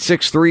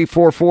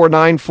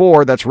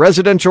 963-4494, that's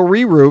residential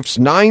re-roofs,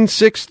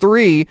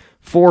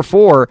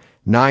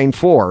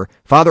 963-4494.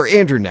 Father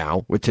Andrew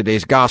now with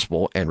today's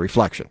Gospel and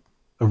Reflection.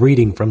 A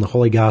reading from the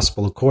Holy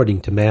Gospel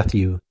according to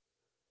Matthew.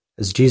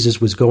 As Jesus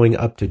was going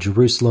up to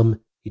Jerusalem,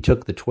 he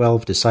took the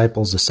 12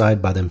 disciples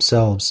aside by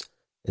themselves,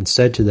 and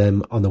said to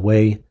them on the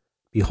way,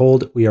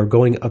 Behold, we are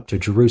going up to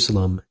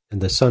Jerusalem,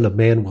 and the Son of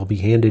Man will be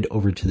handed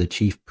over to the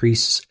chief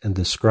priests and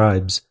the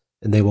scribes,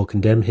 and they will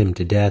condemn him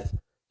to death,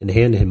 and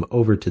hand him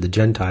over to the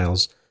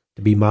Gentiles,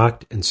 to be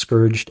mocked and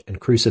scourged and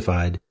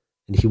crucified,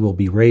 and he will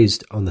be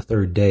raised on the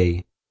third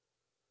day.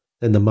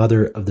 Then the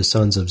mother of the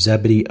sons of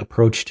Zebedee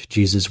approached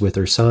Jesus with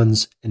her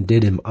sons, and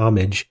did him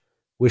homage,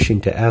 wishing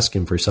to ask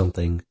him for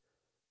something.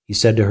 He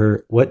said to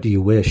her, What do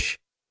you wish?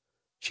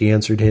 She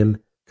answered him,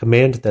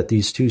 Command that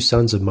these 2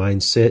 sons of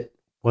mine sit,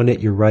 one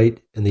at your right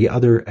and the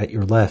other at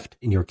your left,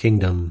 in your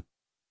kingdom.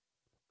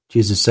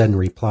 Jesus said in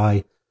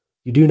reply,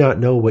 You do not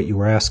know what you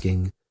are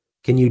asking.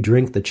 Can you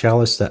drink the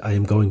chalice that I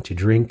am going to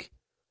drink?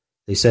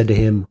 They said to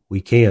him,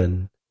 We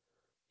can.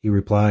 He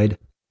replied,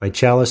 My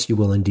chalice you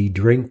will indeed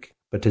drink,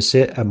 but to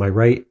sit at my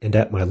right and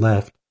at my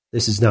left,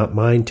 this is not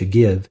mine to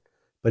give,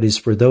 but is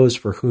for those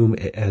for whom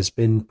it has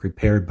been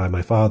prepared by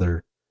my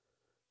Father."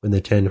 When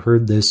the 10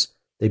 heard this,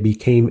 they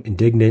became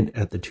indignant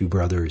at the 2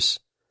 brothers.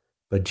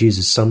 But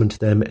Jesus summoned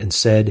them and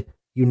said,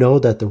 "You know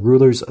that the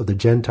rulers of the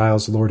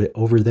Gentiles lord it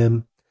over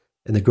them,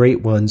 and the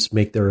great ones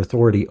make their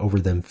authority over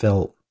them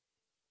felt.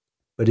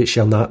 But it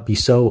shall not be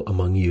so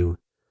among you.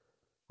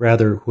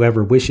 Rather,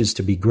 whoever wishes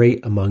to be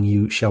great among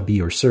you shall be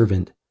your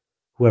servant.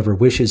 Whoever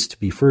wishes to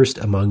be first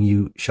among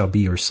you shall be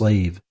your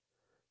slave.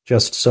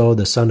 Just so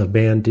the Son of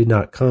Man did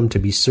not come to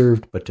be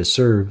served, but to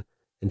serve,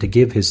 and to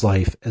give his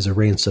life as a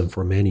ransom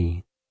for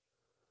many."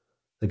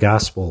 The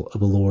Gospel of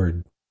the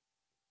Lord.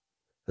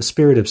 A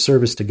spirit of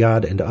service to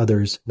God and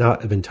others,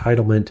 not of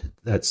entitlement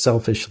that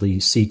selfishly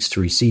seeks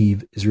to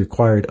receive, is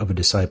required of a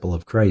disciple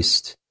of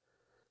Christ.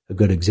 A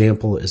good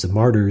example is the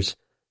martyrs,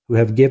 who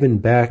have given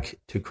back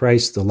to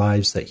Christ the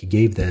lives that he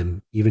gave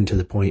them, even to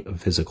the point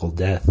of physical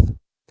death.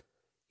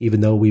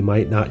 Even though we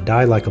might not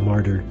die like a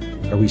martyr,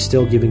 are we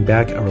still giving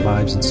back our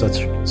lives in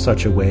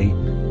such a way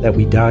that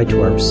we die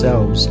to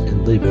ourselves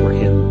and live for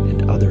him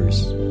and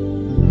others?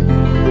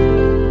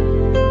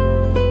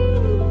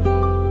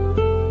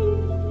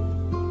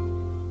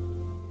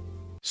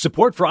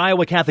 Support for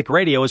Iowa Catholic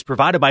Radio is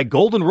provided by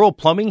Golden Rule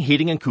Plumbing,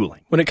 Heating, and Cooling.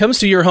 When it comes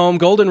to your home,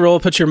 Golden Rule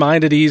puts your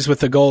mind at ease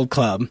with the Gold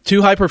Club.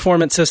 2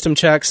 high-performance system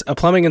checks, a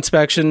plumbing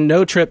inspection,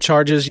 no trip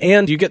charges,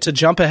 and you get to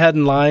jump ahead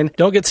in line.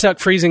 Don't get stuck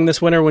freezing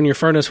this winter when your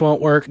furnace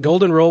won't work.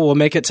 Golden Rule will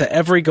make it to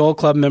every Gold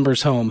Club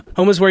member's home.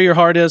 Home is where your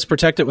heart is.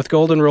 Protect it with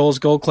Golden Rule's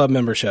Gold Club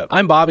membership.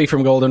 I'm Bobby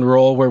from Golden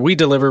Rule, where we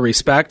deliver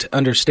respect,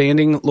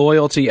 understanding,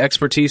 loyalty,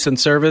 expertise, and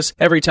service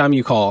every time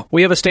you call.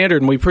 We have a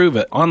standard and we prove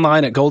it.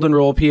 Online at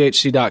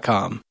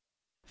goldenrulephc.com.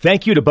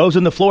 Thank you to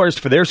Bozen the Florist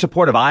for their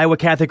support of Iowa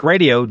Catholic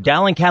Radio,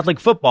 Dowling Catholic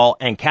Football,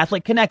 and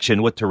Catholic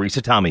Connection with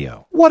Teresa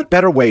Tomeo. What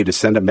better way to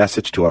send a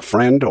message to a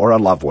friend or a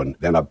loved one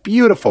than a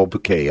beautiful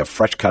bouquet of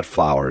fresh-cut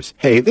flowers?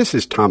 Hey, this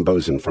is Tom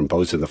Bozen from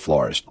Bozen the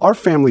Florist. Our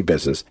family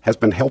business has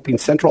been helping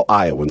Central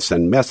Iowans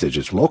send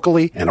messages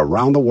locally and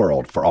around the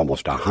world for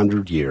almost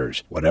 100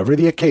 years. Whatever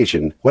the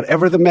occasion,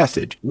 whatever the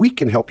message, we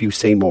can help you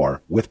say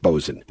more with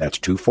Bozen. That's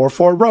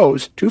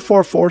 244-ROSE,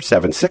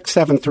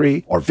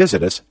 244-7673, or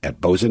visit us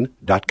at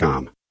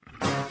bozen.com.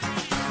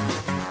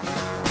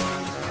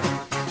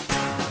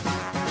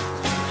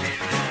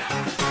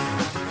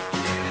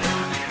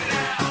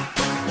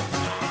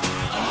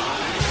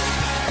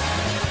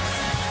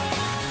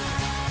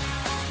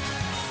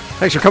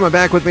 Thanks for coming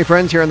back with me,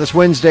 friends, here on this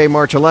Wednesday,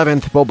 March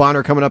 11th. Bo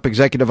Bonner coming up,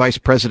 Executive Vice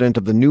President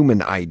of the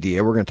Newman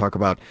Idea. We're going to talk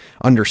about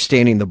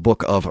understanding the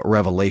book of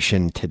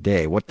Revelation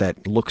today, what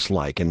that looks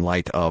like in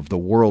light of the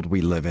world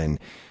we live in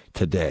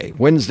today.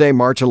 Wednesday,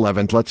 March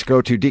 11th. Let's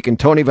go to Deacon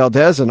Tony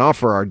Valdez and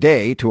offer our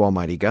day to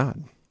Almighty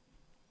God.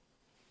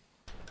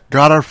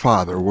 God our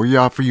Father, we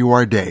offer you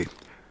our day.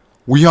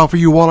 We offer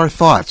you all our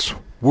thoughts,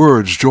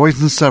 words, joys,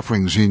 and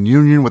sufferings in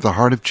union with the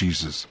heart of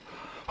Jesus.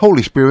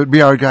 Holy Spirit,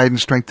 be our guide and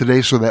strength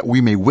today so that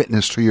we may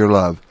witness to your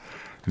love.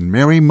 And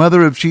Mary,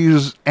 Mother of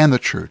Jesus and the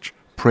Church,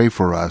 pray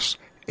for us.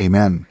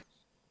 Amen.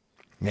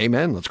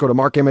 Amen. Let's go to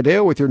Mark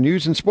Amadeo with your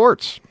news and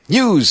sports.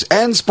 News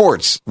and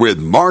sports with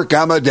Mark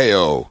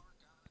Amadeo.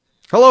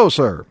 Hello,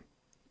 sir.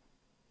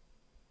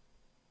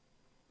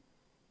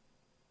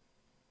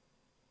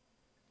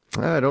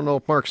 I don't know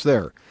if Mark's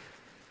there.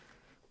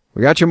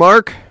 We got you,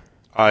 Mark?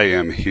 I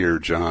am here,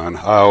 John.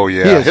 Oh,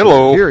 yeah. He is.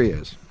 Hello. Here he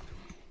is.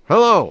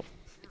 Hello.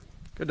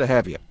 Good to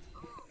have you.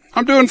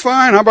 I'm doing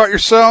fine. How about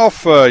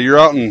yourself? You're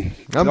out in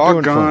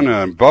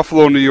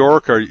Buffalo, New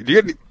York. Do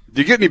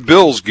you get any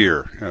Bills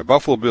gear?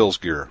 Buffalo Bills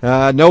gear?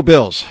 No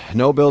Bills.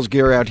 No Bills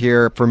gear out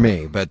here for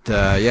me. But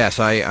yes,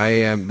 I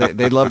am.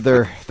 They love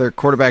their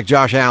quarterback,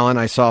 Josh Allen.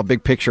 I saw a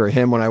big picture of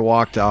him when I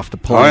walked off the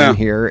plane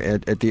here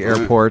at the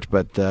airport.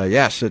 But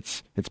yes,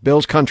 it's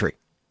Bills country.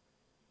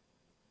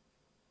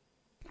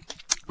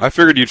 I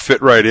figured you'd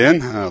fit right in.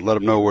 Let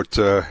them know what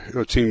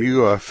team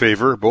you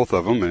favor, both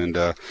of them, and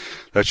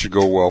that should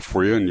go well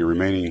for you. And your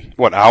remaining,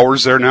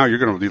 hours there now? You're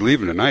going to be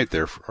leaving tonight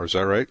there, is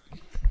that right?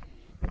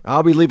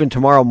 I'll be leaving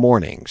tomorrow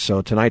morning,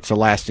 so tonight's the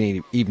last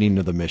evening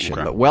of the mission.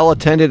 Okay. But well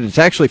attended. It's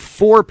actually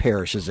 4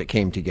 parishes that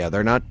came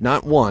together,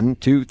 not 1,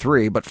 2,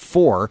 3, but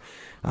 4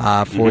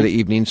 for the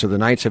evening. So the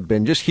nights have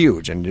been just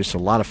huge and just a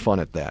lot of fun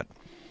at that.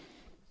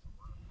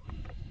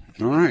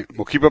 All right.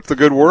 Well, keep up the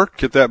good work.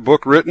 Get that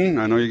book written.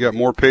 I know you got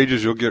more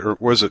pages you'll get, or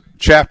was it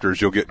chapters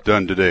you'll get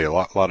done today? A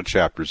lot of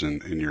chapters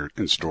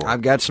in store.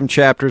 I've got some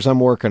chapters I'm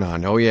working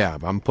on. Oh, yeah.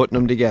 I'm putting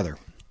them together.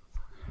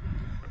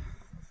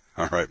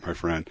 All right, my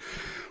friend.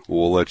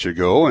 We'll let you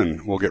go,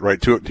 and we'll get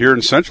right to it here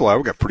in Central Iowa.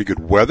 We've got pretty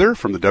good weather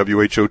from the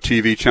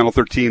WHO-TV Channel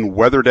 13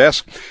 Weather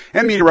Desk.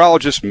 And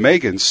meteorologist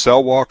Megan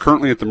Selwall,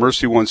 currently at the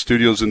Mercy One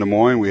Studios in Des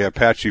Moines. We have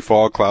patchy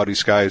fog, cloudy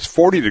skies,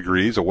 40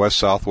 degrees, a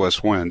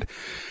west-southwest wind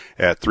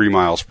at 3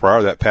 miles per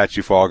hour. That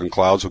patchy fog and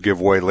clouds will give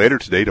way later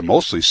today to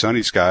mostly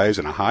sunny skies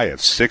and a high of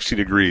 60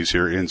 degrees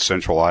here in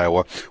Central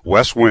Iowa.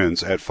 West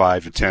winds at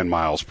 5 to 10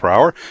 miles per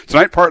hour.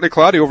 Tonight, partly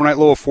cloudy, overnight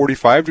low of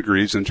 45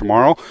 degrees. And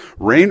tomorrow,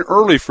 rain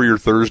early for your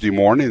Thursday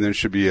morning, and then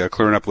should be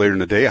clearing up later in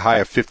the day, a high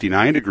of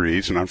 59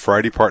 degrees. And on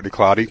Friday, partly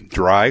cloudy,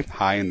 dry,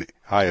 high in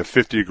high of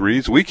 50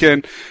 degrees.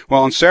 Weekend,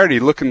 well, on Saturday,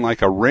 looking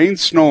like a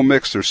rain-snow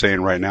mix, they're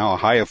saying right now, a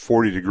high of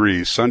 40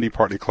 degrees. Sunday,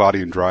 partly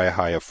cloudy and dry, a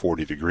high of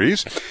 40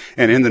 degrees.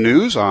 And in the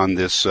news on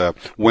this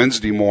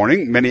Wednesday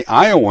morning, many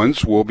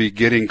Iowans will be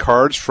getting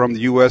cards from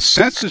the U.S.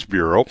 Census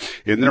Bureau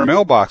in their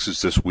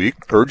mailboxes this week,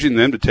 urging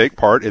them to take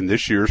part in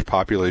this year's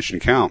population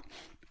count.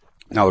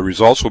 Now, the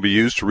results will be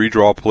used to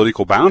redraw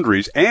political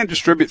boundaries and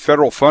distribute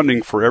federal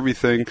funding for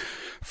everything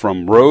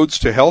from roads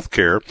to health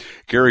care.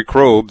 Gary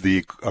Krob,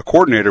 the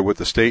coordinator with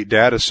the State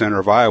Data Center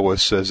of Iowa,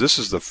 says this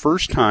is the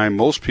first time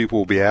most people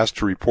will be asked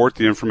to report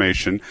the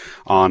information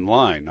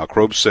online. Now,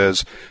 Krob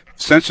says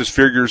census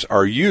figures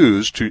are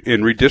used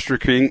in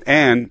redistricting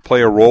and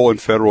play a role in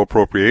federal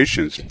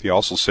appropriations. He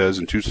also says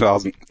in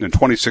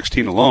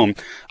 2016 alone,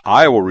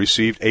 Iowa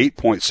received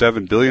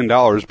 $8.7 billion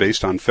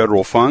based on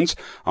federal funds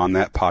on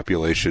that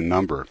population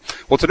number.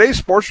 Well, today's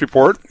sports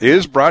report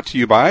is brought to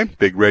you by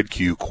Big Red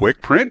Q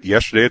Quick Print.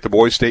 Yesterday at the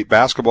boys state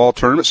basketball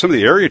tournament, some of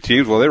the area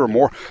teams, well, they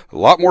were a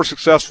lot more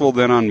successful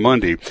than on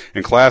Monday.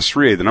 In Class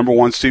 3A, the number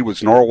 1 seed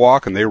was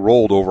Norwalk, and they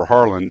rolled over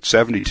Harlan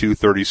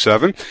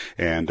 72-37.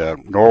 And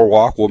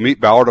Norwalk will meet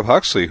Ballard of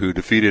Huxley, who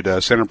defeated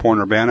Center Point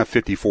Urbana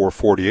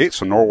 54-48.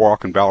 So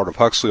Norwalk and Ballard of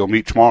Huxley will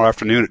meet tomorrow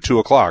afternoon at 2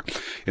 o'clock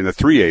in the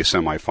 3A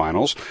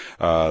semifinals.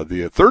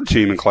 The third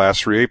team in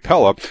Class 3A,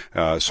 Pella,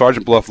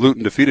 Sergeant Bluff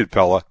Luton defeated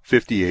Pella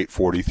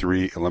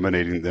 58-43,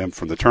 eliminating them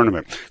from the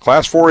tournament.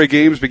 Class 4A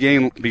games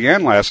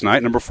began last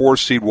night. Number 4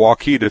 seed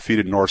Waukee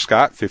defeated North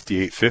Scott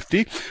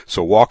 58-50.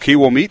 So Waukee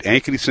will meet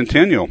Ankeny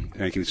Centennial.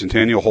 Ankeny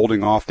Centennial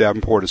holding off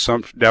Davenport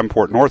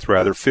North,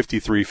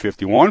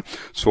 53-51.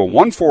 So a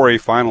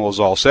 1-4A final is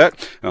all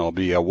set. It'll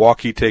be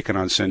Waukee taking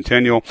on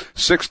Centennial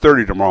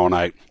 6:30 tomorrow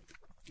night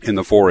in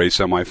the 4A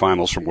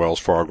semifinals from Wells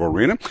Fargo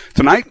Arena.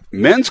 Tonight,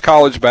 men's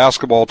college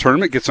basketball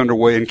tournament gets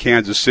underway in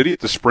Kansas City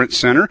at the Sprint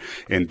Center.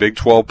 In Big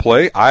 12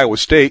 play, Iowa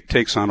State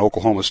takes on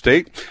Oklahoma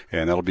State,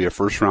 and that'll be a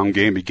first-round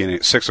game beginning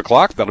at 6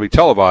 o'clock. That'll be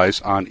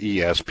televised on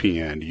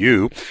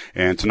ESPNU.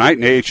 And tonight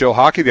in AHL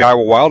hockey, the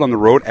Iowa Wild on the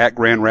road at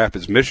Grand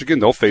Rapids, Michigan.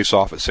 They'll face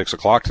off at 6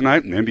 o'clock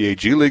tonight. In NBA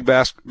G League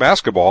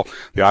basketball,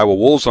 the Iowa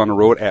Wolves on the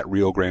road at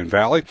Rio Grande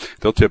Valley.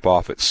 They'll tip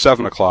off at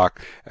 7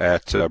 o'clock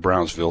at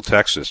Brownsville,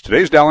 Texas.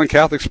 Today's Dowling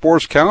Catholic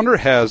Sports calendar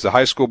has the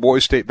high school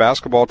boys state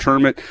basketball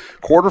tournament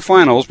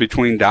quarterfinals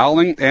between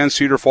Dowling and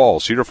Cedar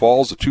Falls. Cedar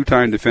Falls, the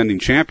 2-time defending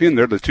champion.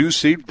 They're the 2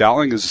 seed.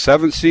 Dowling is the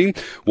 7th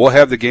seed. We'll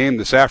have the game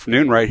this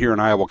afternoon right here on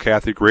Iowa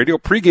Catholic Radio.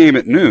 Pre-game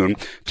at noon,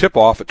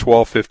 tip-off at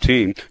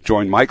 12:15.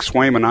 Join Mike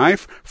Swaim and I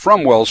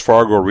from Wells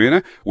Fargo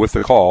Arena with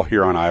the call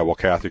here on Iowa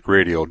Catholic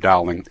Radio,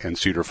 Dowling and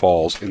Cedar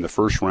Falls in the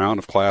first round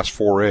of Class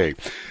 4A.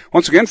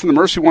 Once again, from the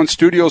Mercy One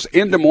Studios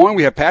in Des Moines,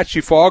 we have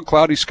patchy fog,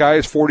 cloudy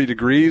skies, 40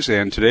 degrees,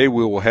 and today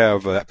we will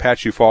have that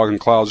patchy fog and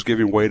clouds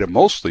giving way to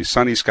mostly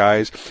sunny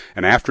skies,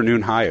 an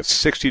afternoon high of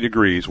 60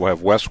 degrees. We'll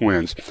have west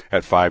winds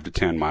at 5 to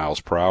 10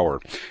 miles per hour.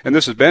 And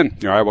this has been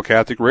your Iowa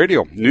Catholic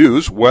Radio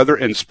news, weather,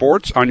 and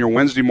sports on your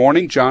Wednesday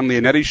morning Jon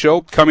Leonetti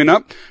show. Coming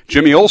up,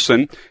 Jimmy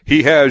Olson.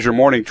 He has your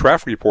morning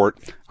traffic report.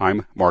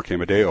 I'm Mark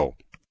Amadeo.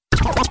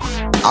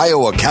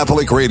 Iowa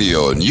Catholic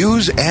Radio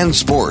News and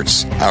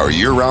Sports. Our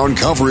year-round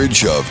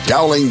coverage of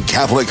Dowling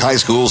Catholic High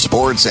School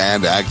sports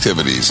and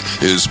activities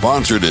is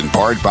sponsored in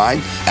part by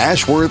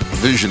Ashworth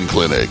Vision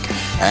Clinic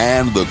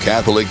and the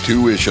Catholic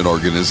Tuition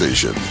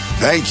Organization.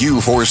 Thank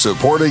you for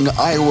supporting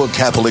Iowa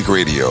Catholic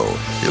Radio,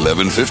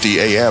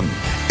 1150 AM,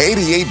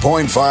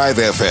 88.5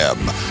 FM,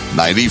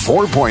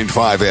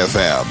 94.5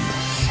 FM,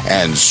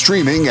 and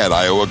streaming at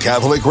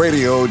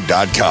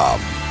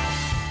iowacatholicradio.com.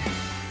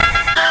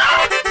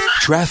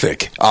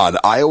 Traffic on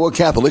Iowa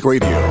Catholic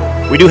Radio.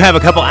 We do have a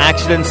couple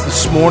accidents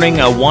this morning.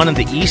 One on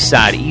the east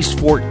side, East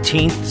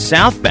 14th,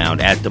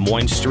 southbound at Des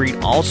Moines Street.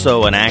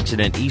 Also an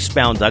accident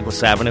eastbound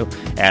Douglas Avenue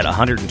at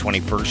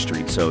 121st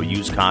Street. So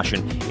use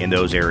caution in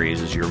those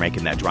areas as you're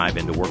making that drive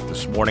into work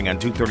this morning on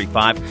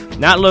 235.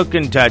 Not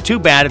looking too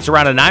bad. It's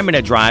around a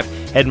 9-minute drive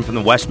heading from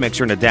the West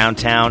Mixer into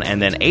downtown,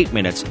 and then 8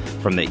 minutes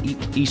from the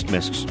East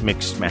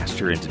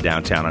Mixmaster into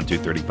downtown on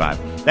 235.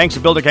 Thanks to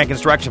Builder Ken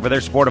Construction for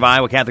their support of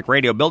Iowa Catholic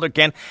Radio. Builder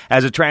Ken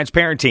has a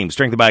transparent team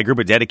strengthened by a group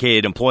of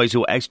dedicated employees who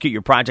will execute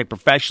your project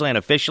professionally and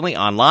efficiently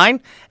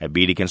online at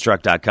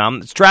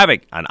bdconstruct.com. It's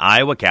traffic on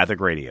Iowa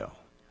Catholic Radio.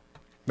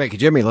 Thank you,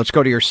 Jimmy. Let's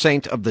go to your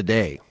Saint of the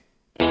Day.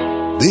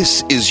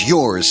 This is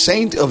your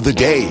Saint of the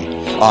Day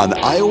on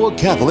Iowa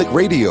Catholic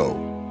Radio.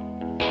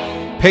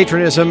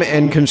 Patriotism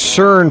and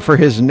concern for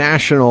his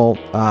national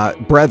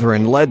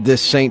brethren led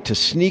this saint to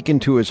sneak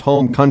into his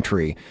home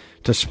country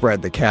to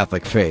spread the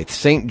Catholic faith.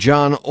 St.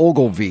 John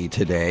Ogilvie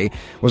today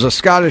was a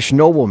Scottish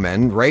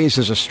nobleman raised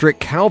as a strict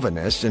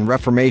Calvinist in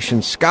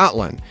Reformation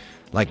Scotland.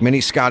 Like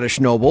many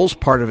Scottish nobles,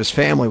 part of his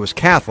family was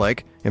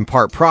Catholic and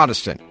part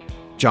Protestant.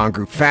 John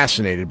grew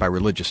fascinated by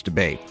religious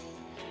debate.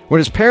 When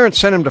his parents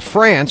sent him to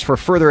France for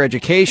further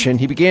education,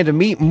 he began to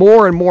meet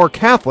more and more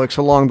Catholics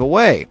along the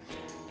way.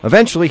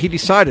 Eventually, he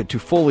decided to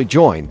fully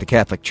join the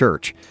Catholic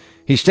Church.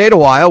 He stayed a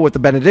while with the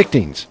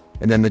Benedictines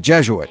and then the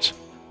Jesuits.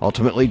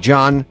 Ultimately,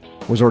 John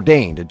was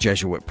ordained a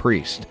Jesuit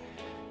priest.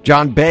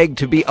 John begged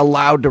to be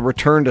allowed to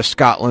return to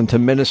Scotland to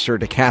minister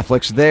to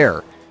Catholics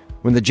there.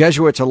 When the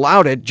Jesuits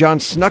allowed it, John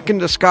snuck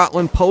into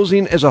Scotland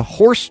posing as a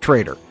horse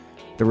trader.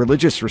 The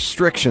religious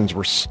restrictions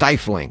were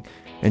stifling,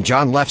 and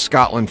John left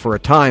Scotland for a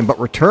time but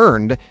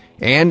returned,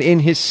 and in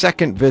his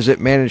second visit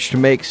managed to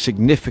make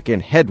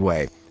significant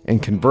headway in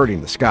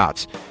converting the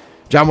Scots.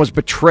 John was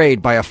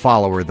betrayed by a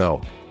follower,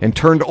 though, and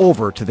turned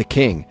over to the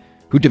king,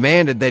 who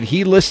demanded that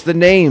he list the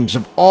names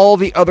of all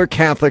the other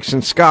Catholics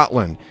in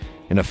Scotland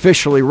and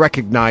officially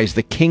recognize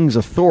the king's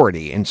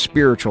authority in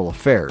spiritual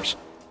affairs.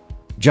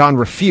 John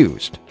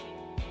refused,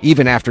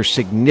 even after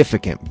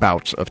significant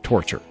bouts of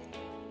torture.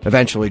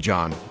 Eventually,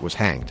 John was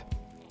hanged.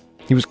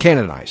 He was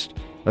canonized,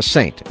 a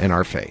saint in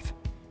our faith.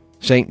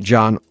 St.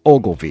 John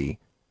Ogilvie,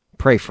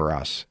 pray for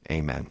us.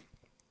 Amen.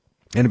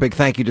 And a big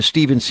thank you to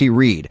Stephen C.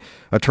 Reed,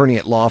 attorney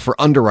at law, for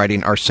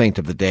underwriting our saint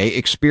of the day,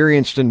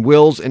 experienced in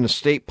wills and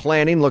estate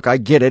planning. Look, I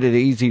get it. It's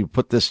easy to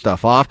put this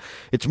stuff off.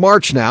 It's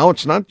March now.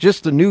 It's not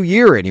just the new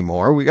year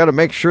anymore. We got to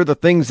make sure the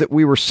things that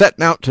we were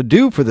setting out to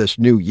do for this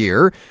new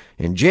year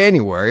in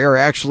January are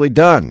actually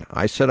done.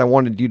 I said I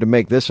wanted you to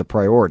make this a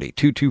priority.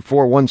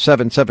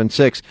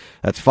 224-1776.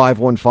 That's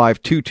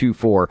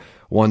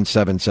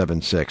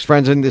 515-224-1776.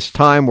 Friends, in this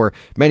time where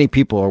many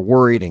people are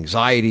worried,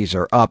 anxieties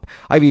are up,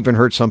 I've even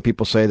heard some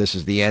people say this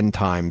is the end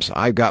times.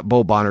 I've got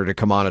Bo Bonner to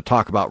come on and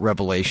talk about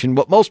Revelation,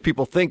 what most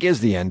people think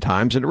is the end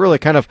times, and really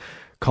kind of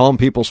calm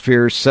people's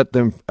fears, set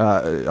them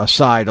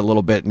aside a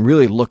little bit, and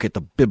really look at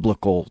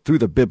through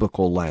the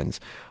biblical lens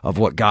of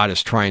what God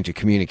is trying to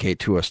communicate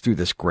to us through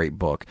this great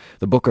book.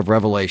 The book of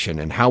Revelation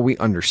and how we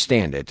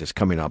understand it is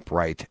coming up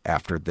right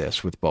after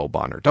this with Bo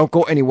Bonner. Don't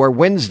go anywhere.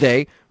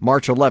 Wednesday,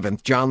 March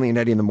 11th, Jon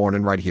Leonetti in the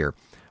morning right here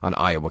on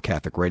Iowa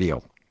Catholic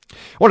Radio. I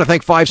want to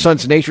thank Five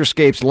Sons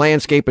Naturescapes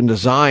Landscape and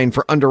Design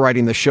for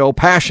underwriting the show,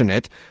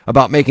 passionate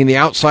about making the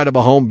outside of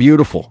a home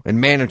beautiful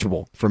and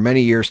manageable for many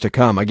years to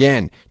come.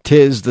 Again,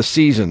 'tis the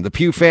season. The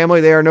Pugh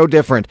family, they are no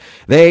different.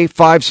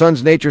 Five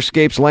Sons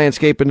Naturescapes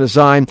Landscape and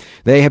Design,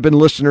 they have been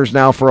listeners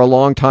now for a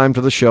long time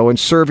to the show and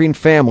serving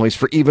families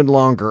for even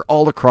longer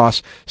all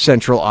across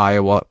central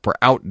Iowa for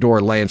outdoor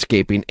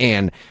landscaping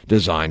and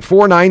design.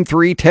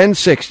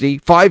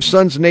 493-1060,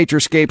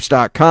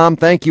 FiveSonsNaturescapes.com.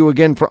 Thank you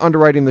again for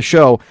underwriting the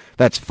show.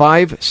 That's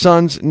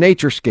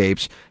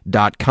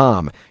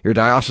FiveSonsNaturescapes.com. Your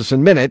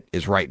Diocesan Minute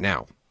is right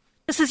now.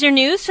 This is your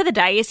news for the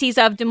Diocese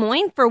of Des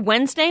Moines for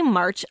Wednesday,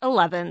 March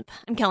 11th.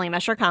 I'm Kelly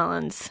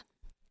Mesher-Collins.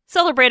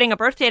 Celebrating a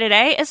birthday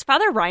today is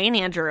Father Ryan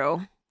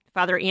Andrew.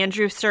 Father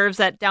Andrew serves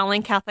at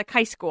Dowling Catholic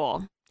High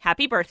School.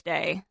 Happy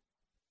birthday.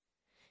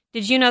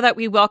 Did you know that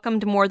we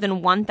welcomed more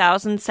than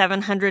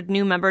 1,700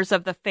 new members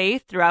of the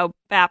faith throughout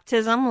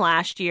baptism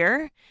last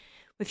year?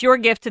 With your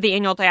gift to the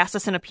annual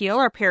Diocesan Appeal,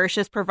 our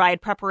parishes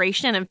provide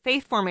preparation and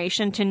faith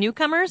formation to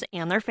newcomers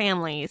and their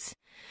families.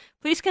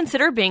 Please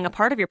consider being a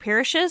part of your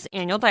parish's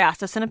annual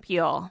Diocesan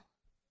Appeal.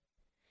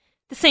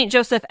 The St.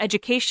 Joseph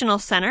Educational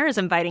Center is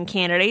inviting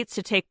candidates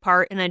to take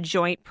part in a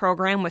joint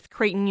program with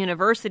Creighton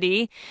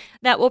University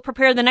that will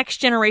prepare the next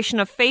generation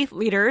of faith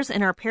leaders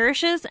in our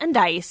parishes and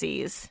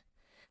dioceses.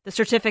 The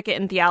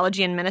certificate in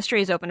theology and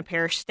ministry is open to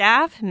parish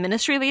staff,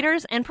 ministry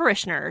leaders, and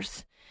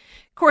parishioners.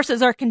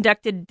 Courses are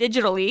conducted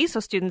digitally,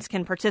 so students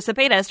can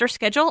participate as their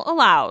schedule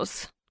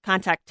allows.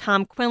 Contact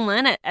Tom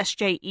Quinlan at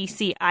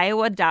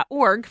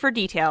sjeciowa.org for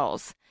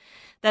details.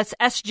 That's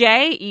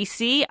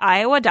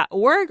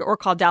sjeciowa.org, or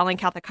call Dowling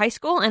Catholic High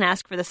School and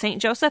ask for the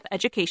St. Joseph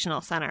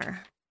Educational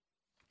Center.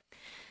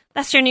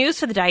 That's your news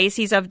for the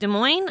Diocese of Des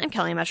Moines. I'm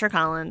Kelly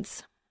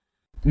Mesher-Collins.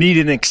 Need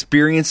an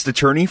experienced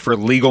attorney for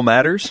legal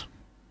matters?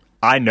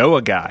 I know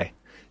a guy.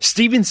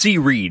 Stephen C.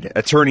 Reed,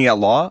 attorney at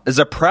law, is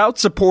a proud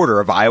supporter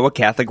of Iowa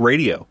Catholic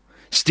Radio.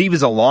 Steve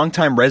is a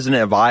longtime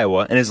resident of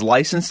Iowa and is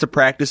licensed to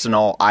practice in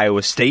all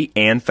Iowa state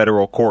and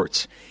federal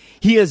courts.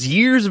 He has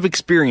years of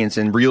experience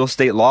in real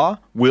estate law,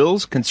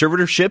 wills,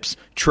 conservatorships,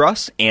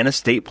 trusts, and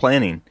estate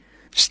planning.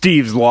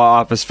 Steve's law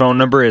office phone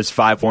number is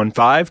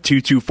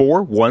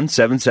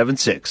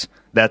 515-224-1776.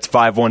 That's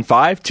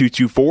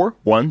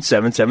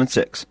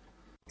 515-224-1776.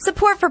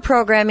 Support for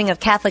programming of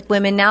Catholic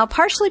Women Now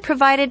partially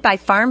provided by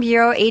Farm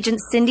Bureau agent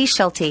Cindy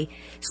Schulte.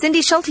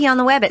 Cindy Schulte on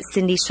the web at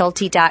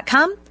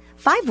cindyschulte.com,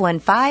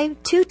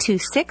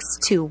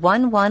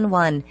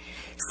 515-226-2111.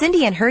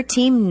 Cindy and her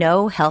team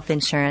know health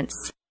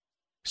insurance.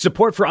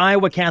 Support for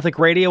Iowa Catholic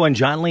Radio and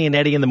Jon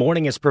Leonetti in the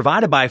morning is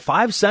provided by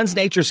Five Sons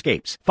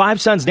Naturescapes. Five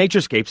Sons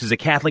Naturescapes is a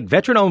Catholic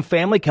veteran-owned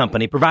family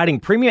company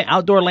providing premium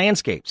outdoor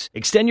landscapes.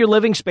 Extend your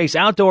living space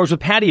outdoors with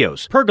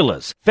patios,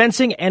 pergolas,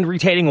 fencing, and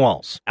retaining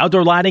walls.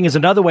 Outdoor lighting is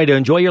another way to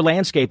enjoy your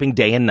landscaping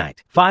day and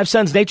night. Five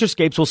Sons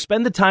Naturescapes will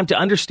spend the time to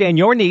understand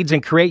your needs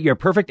and create your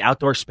perfect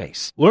outdoor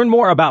space. Learn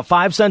more about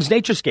Five Sons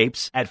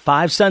Naturescapes at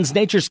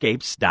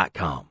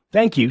FiveSonsNaturescapes.com.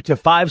 Thank you to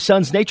Five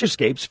Sons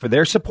Naturescapes for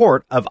their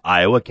support of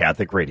Iowa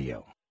Catholic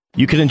Radio.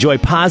 You can enjoy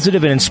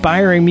positive and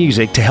inspiring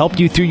music to help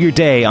you through your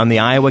day on the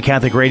Iowa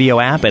Catholic Radio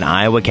app and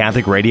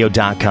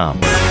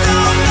iowacatholicradio.com.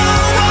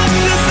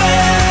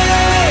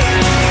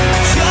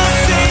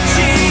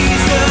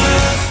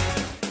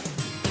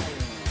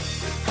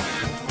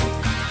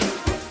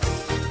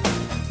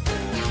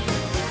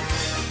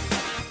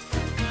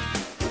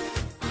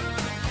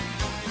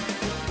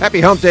 Happy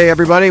Hump Day,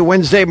 everybody.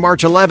 Wednesday,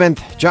 March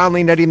 11th. Jon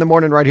Leonetti in the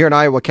morning right here on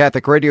Iowa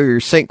Catholic Radio.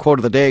 Your saint quote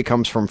of the day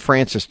comes from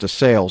Francis de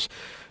Sales.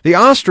 The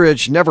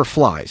ostrich never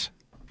flies.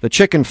 The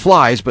chicken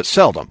flies, but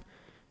seldom,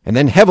 and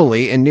then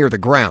heavily and near the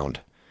ground.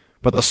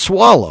 But the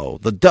swallow,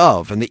 the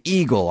dove, and the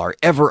eagle are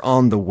ever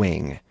on the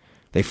wing.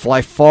 They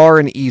fly far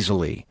and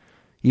easily.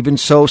 Even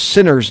so,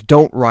 sinners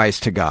don't rise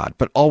to God,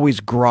 but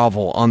always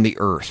grovel on the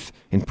earth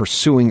in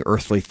pursuing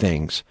earthly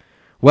things.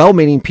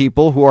 Well-meaning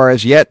people who are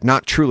as yet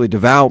not truly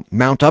devout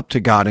mount up to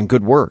God in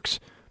good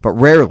works, but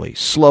rarely,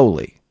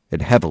 slowly,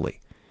 and heavily.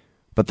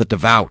 But the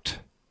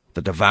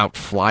devout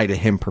fly to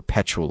him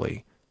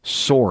perpetually,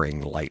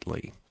 soaring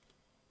lightly.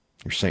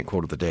 Your saint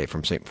quote of the day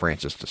from St.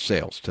 Francis de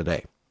Sales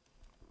today.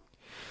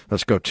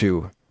 Let's go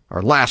to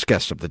our last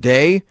guest of the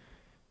day.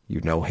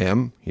 You know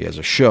him. He has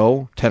a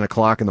show, 10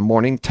 o'clock in the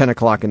morning, 10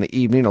 o'clock in the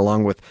evening,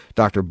 along with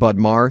Dr. Bud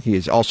Marr. He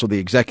is also the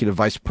Executive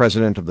Vice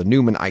President of the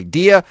Newman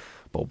Idea.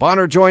 Bo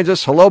Bonner joins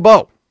us. Hello,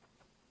 Bo.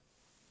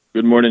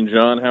 Good morning,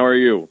 John. How are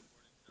you?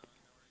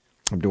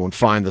 I'm doing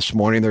fine this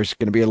morning. There's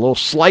going to be a little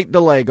slight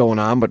delay going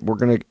on, but we're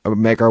going to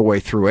make our way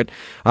through it.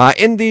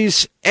 In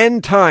these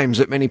end times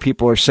that many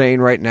people are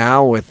saying right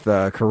now with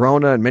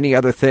Corona and many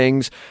other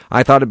things,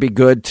 I thought it'd be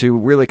good to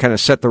really kind of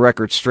set the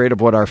record straight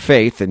of what our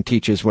faith and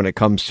teaches when it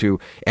comes to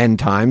end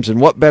times.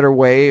 And what better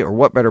way or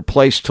what better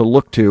place to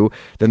look to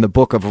than the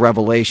book of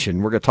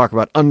Revelation? We're going to talk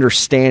about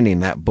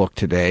understanding that book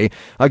today.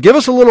 Give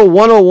us a little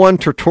 101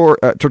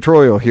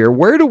 tutorial here.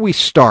 Where do we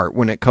start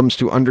when it comes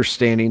to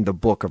understanding the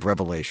book of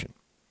Revelation?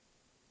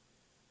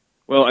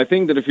 Well, I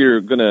think that if you're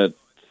going to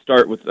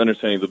start with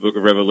understanding the book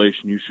of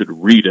Revelation, you should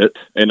read it.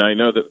 And I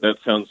know that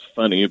sounds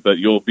funny, but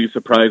you'll be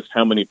surprised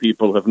how many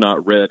people have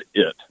not read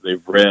it.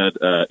 They've read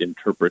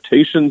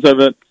interpretations of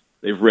it.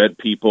 They've read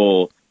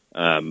people,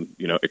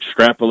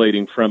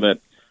 extrapolating from it,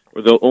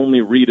 or they'll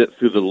only read it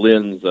through the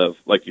lens of,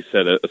 like you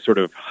said, a sort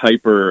of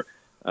hyper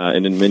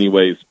and in many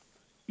ways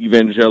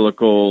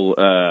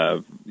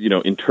evangelical,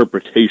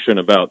 interpretation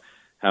about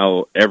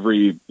how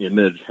every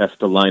image has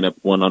to line up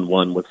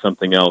one-on-one with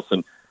something else.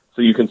 And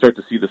so you can start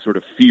to see the sort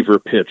of fever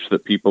pitch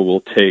that people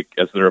will take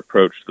as they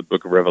approach the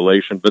book of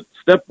Revelation. But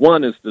step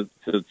one is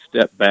to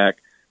step back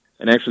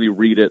and actually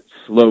read it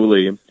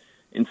slowly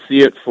and see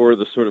it for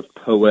the sort of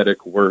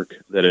poetic work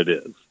that it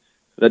is.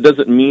 That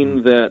doesn't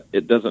mean that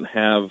it doesn't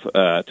have,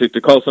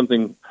 to call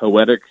something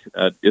poetic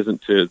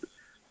isn't to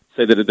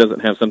say that it doesn't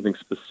have something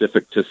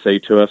specific to say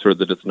to us or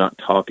that it's not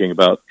talking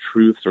about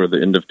truths or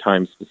the end of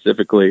time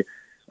specifically.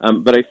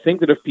 But I think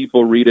that if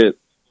people read it,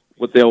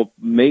 what they'll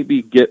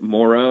maybe get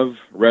more of,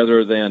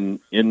 rather than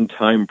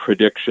end-time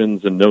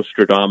predictions and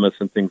Nostradamus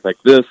and things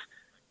like this,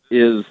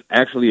 is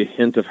actually a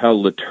hint of how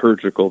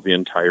liturgical the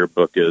entire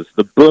book is.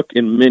 The book,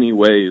 in many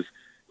ways,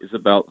 is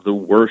about the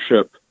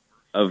worship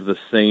of the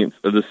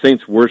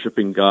saints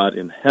worshiping God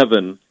in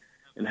heaven,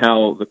 and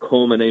how the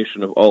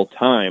culmination of all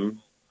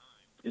time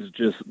is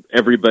just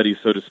everybody,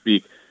 so to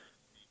speak,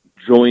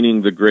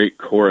 joining the great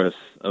chorus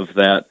of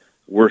that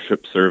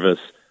worship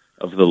service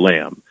of the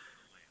Lamb.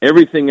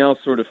 Everything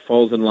else sort of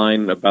falls in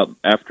line about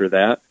after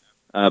that.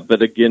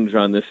 But again,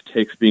 John, this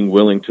takes being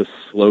willing to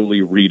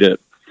slowly read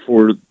it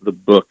for the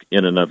book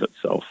in and of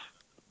itself.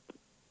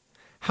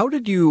 How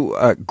did you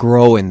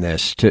grow in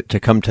this to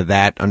come to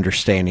that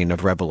understanding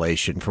of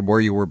Revelation from where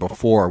you were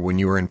before when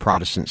you were in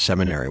Protestant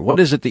seminary? What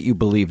is it that you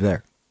believe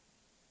there?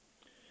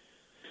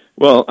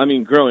 Well, I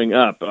mean, growing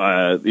up,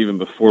 even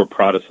before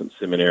Protestant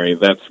seminary,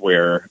 that's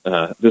where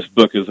this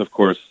book is, of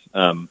course,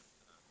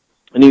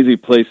 an easy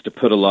place to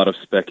put a lot of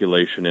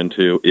speculation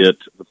into it,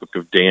 the book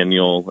of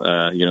Daniel,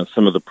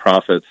 some of the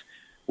prophets,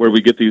 where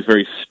we get these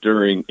very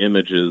stirring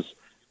images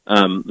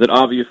that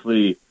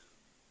obviously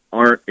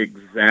aren't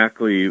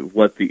exactly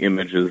what the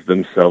images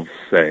themselves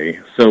say.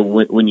 So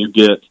when you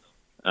get,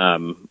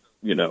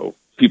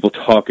 people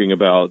talking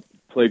about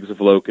plagues of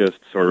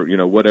locusts or,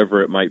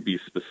 whatever it might be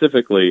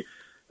specifically,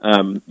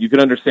 you can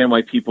understand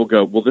why people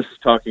go, well, this is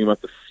talking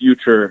about the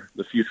future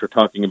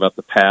talking about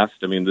the past.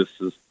 I mean, this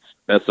is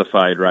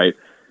specified right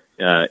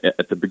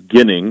at the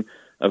beginning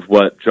of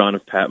what John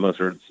of Patmos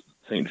or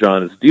St.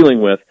 John is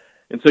dealing with.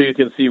 And so you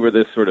can see where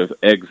this sort of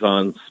eggs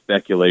on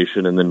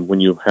speculation. And then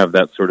when you have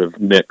that sort of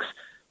mix,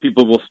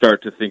 people will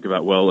start to think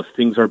about, well, if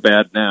things are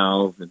bad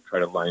now, then try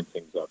to line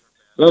things up.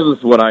 So this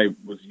is what I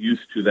was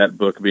used to that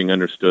book being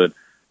understood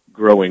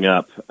growing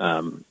up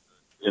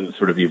in the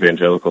sort of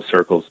evangelical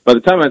circles. By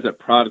the time I was at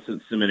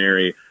Protestant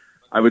seminary,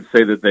 I would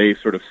say that they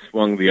sort of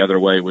swung the other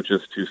way, which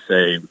is to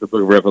say the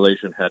book of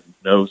Revelation had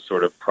no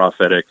sort of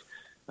prophetic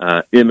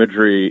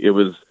imagery. It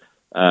was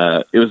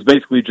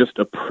basically just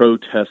a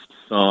protest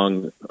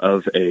song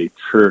of a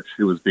church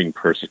who was being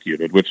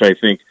persecuted, which I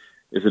think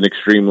is an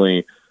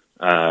extremely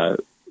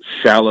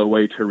shallow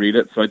way to read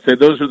it. So I'd say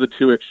those are the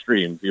two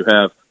extremes. You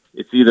have,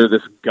 it's either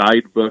this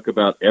guidebook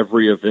about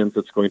every event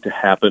that's going to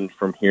happen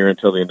from here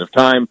until the end of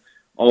time,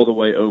 all the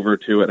way over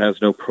to it has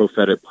no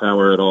prophetic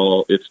power at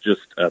all. It's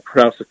just a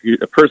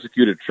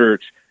persecuted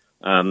church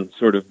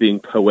sort of being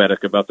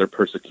poetic about their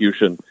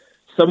persecution.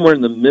 Somewhere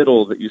in the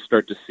middle that you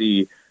start to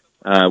see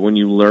when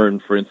you learn,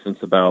 for instance,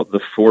 about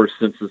the four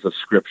senses of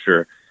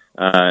Scripture,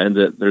 and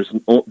that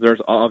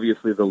there's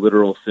obviously the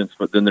literal sense,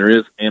 but then there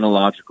is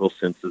analogical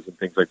senses and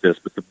things like this.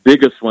 But the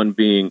biggest one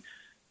being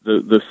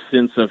the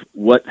sense of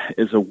what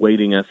is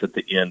awaiting us at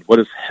the end. What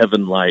is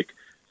heaven like?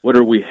 What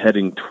are we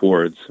heading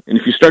towards? And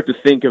if you start to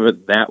think of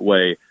it that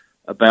way,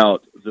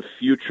 about the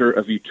future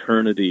of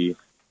eternity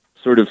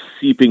sort of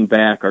seeping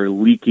back or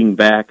leaking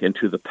back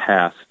into the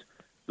past,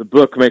 the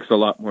book makes a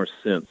lot more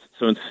sense.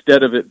 So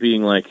instead of it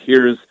being like,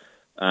 here's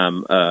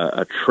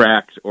a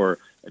tract or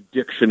a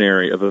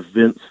dictionary of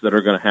events that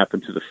are going to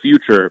happen to the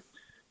future,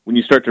 when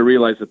you start to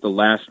realize that the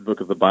last book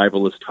of the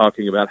Bible is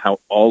talking about how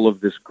all of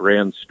this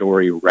grand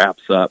story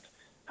wraps up,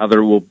 how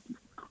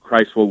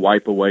Christ will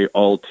wipe away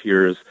all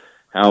tears,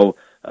 how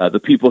the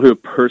people who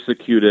have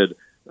persecuted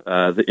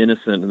the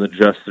innocent and the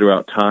just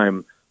throughout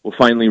time will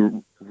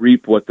finally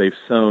reap what they've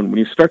sown. When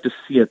you start to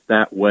see it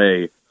that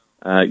way,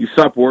 you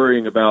stop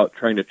worrying about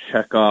trying to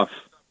check off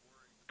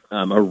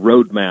a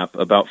roadmap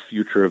about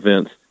future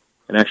events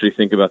and actually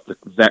think about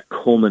that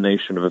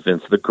culmination of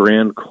events, the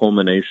grand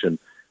culmination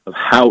of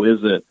how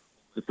is it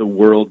that the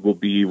world will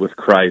be with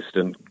Christ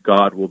and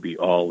God will be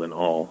all in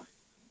all.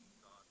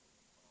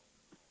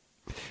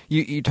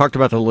 You talked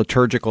about the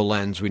liturgical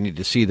lens we need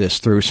to see this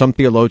through. Some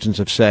theologians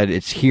have said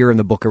it's here in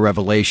the book of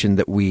Revelation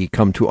that we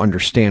come to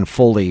understand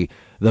fully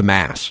the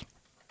Mass.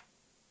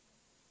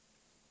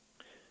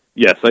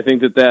 Yes, I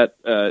think that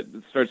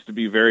starts to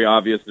be very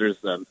obvious. There's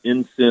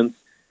incense,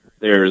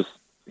 there's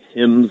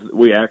hymns that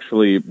we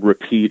actually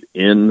repeat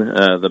in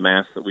the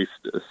Mass that we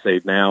say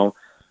now.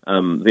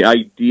 The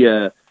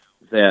idea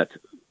that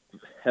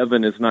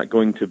heaven is not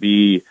going to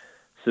be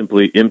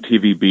simply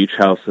MTV Beach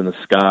House in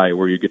the sky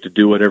where you get to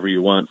do whatever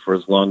you want for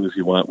as long as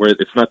you want, where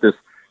it's not this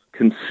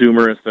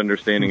consumerist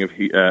understanding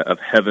of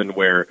heaven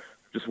where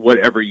just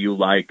whatever you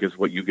like is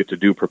what you get to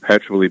do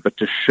perpetually, but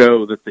to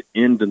show that the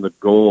end and the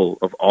goal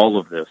of all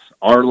of this,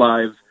 our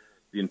lives,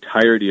 the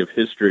entirety of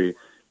history,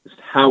 is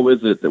how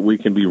is it that we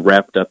can be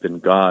wrapped up in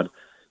God.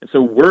 And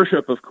so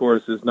worship, of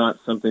course, is not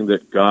something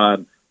that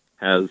God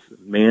has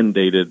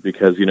mandated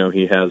because,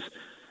 he has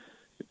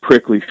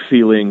prickly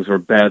feelings or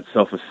bad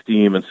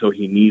self-esteem, and so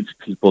he needs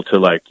people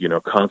to,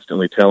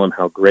 constantly tell him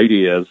how great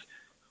he is.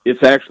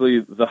 It's actually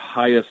the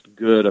highest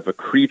good of a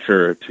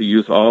creature to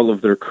use all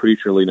of their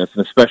creatureliness,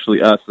 and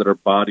especially us that are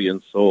body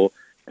and soul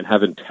and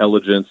have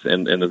intelligence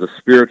and as a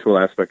spiritual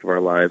aspect of our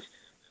lives,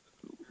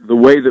 the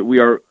way that we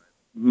are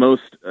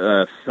most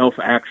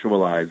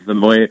self-actualized, the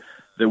way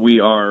that we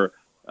are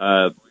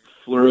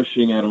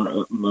flourishing at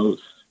our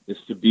utmost is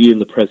to be in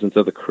the presence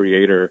of the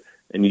Creator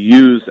and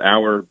use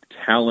our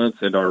talents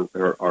and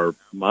our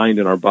mind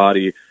and our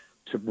body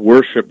to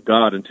worship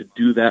God and to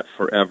do that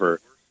forever.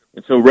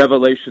 And so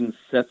Revelation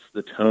sets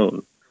the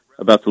tone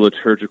about the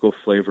liturgical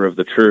flavor of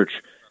the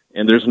church,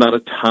 and there's not a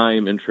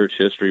time in church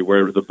history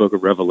where the book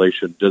of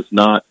Revelation does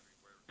not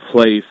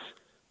place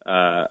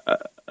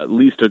at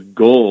least a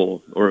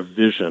goal or a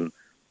vision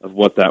of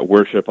what that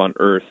worship on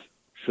earth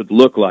should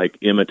look like,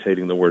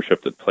 imitating the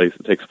worship that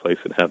takes place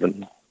in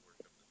heaven.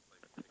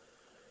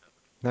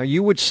 Now,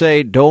 you would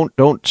say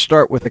don't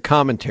start with the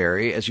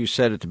commentary, as you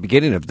said at the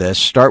beginning of this.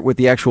 Start with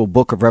the actual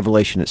book of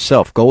Revelation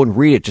itself. Go and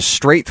read it just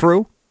straight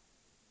through?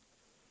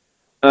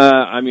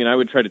 I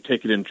would try to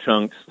take it in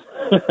chunks.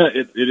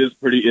 It is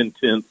pretty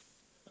intense.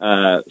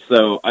 I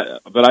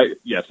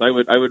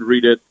would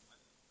read it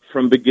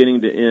from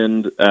beginning to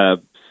end,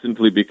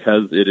 simply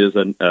because it is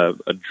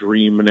a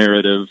dream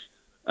narrative.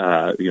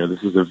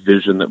 This is a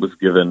vision that was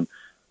given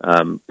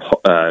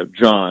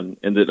John,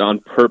 and that on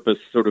purpose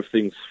sort of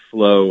things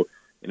flow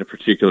in a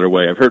particular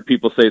way. I've heard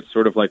people say it's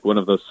sort of like one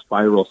of those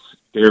spiral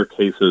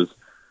staircases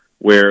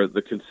where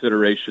the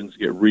considerations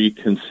get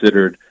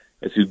reconsidered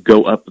as you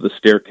go up the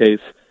staircase.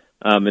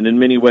 And in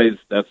many ways,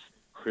 that's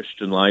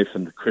Christian life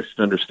and the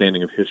Christian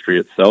understanding of history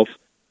itself,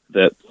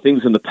 that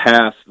things in the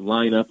past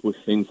line up with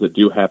things that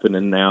do happen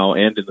in now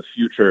and in the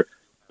future,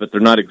 but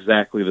they're not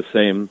exactly the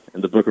same. In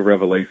the book of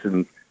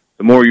Revelation,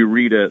 the more you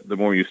read it, the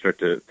more you start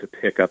to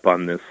pick up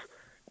on this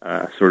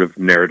sort of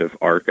narrative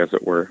arc, as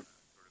it were.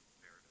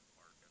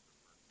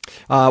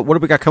 What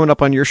have we got coming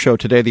up on your show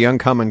today, The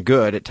Uncommon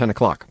Good, at 10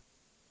 o'clock?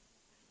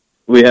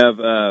 We have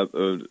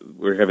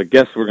a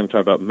guest. We're going to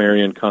talk about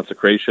Marian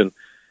consecration.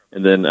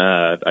 And then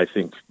I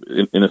think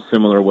in a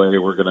similar way,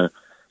 we're going to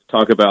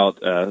talk about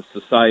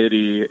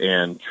society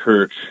and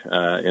church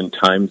in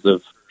times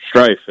of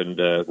strife and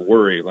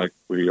worry like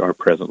we are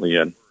presently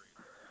in.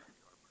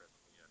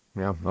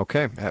 Yeah,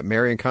 okay.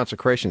 Marian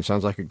Consecration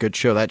sounds like a good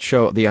show. That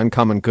show, The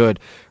Uncommon Good,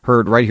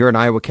 heard right here on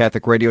Iowa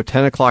Catholic Radio,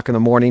 10 o'clock in the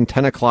morning,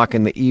 10 o'clock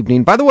in the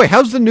evening. By the way,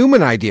 how's the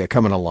Newman idea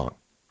coming along?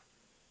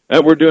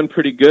 We're doing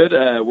pretty good.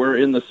 We're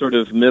in the sort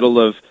of middle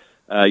of,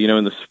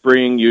 in the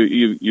spring,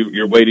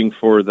 you're waiting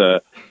for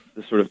the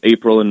sort of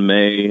April and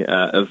May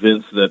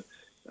events that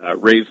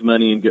raise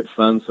money and get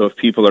funds. So if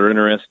people are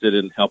interested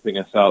in helping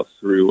us out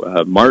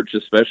through March,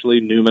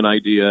 especially,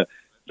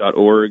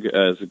 NewmanIdea.org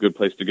is a good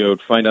place to go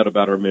to find out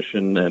about our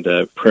mission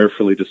and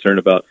prayerfully discern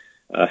about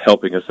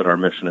helping us in our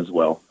mission as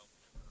well.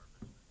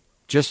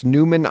 just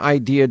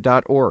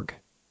newmanidea.org.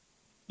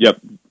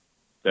 Yep,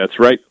 that's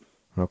right.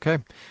 Okay.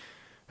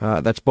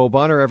 That's Bo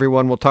Bonner,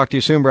 everyone. We'll talk to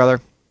you soon,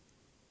 brother.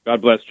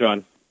 God bless,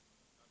 John.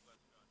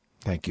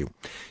 Thank you.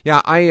 Yeah,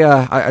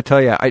 I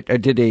tell you, I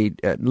did a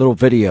little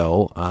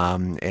video,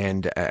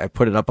 and I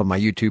put it up on my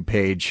YouTube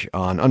page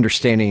on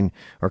understanding,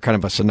 or kind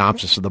of a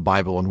synopsis of the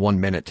Bible in 1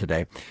 minute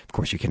today. Of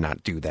course, you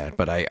cannot do that,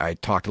 but I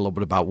talked a little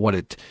bit about what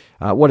it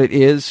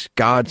is,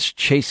 God's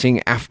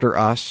chasing after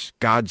us,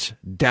 God's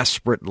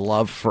desperate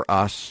love for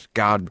us,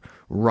 God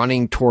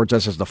running towards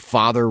us as the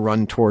Father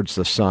run towards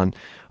the Son.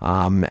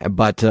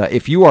 But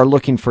if you are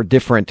looking for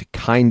different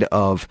kind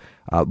of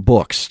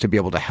books to be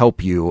able to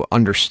help you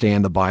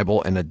understand the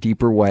Bible in a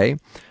deeper way,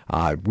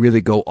 really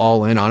go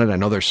all in on it. I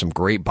know there's some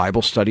great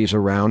Bible studies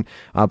around,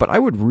 but I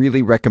would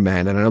really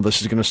recommend, and I know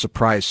this is going to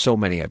surprise so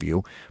many of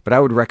you, but I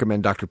would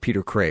recommend Dr.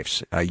 Peter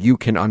Kreeft's You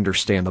Can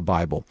Understand the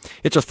Bible.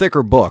 It's a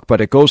thicker book,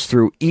 but it goes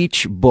through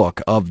each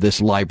book of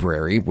this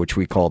library, which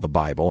we call the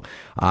Bible,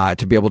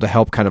 to be able to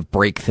help kind of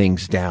break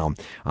things down.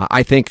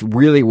 I think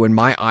really when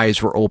my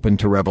eyes were open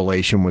to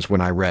Revelation was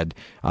when I read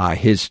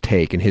his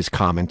take and his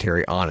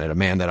commentary on it, a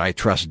man that I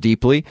trust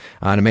deeply,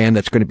 and a man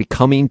that's going to be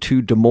coming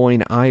to Des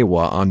Moines,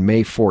 Iowa on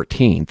May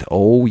 14th.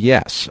 Oh,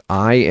 yes,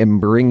 I am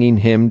bringing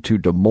him to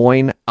Des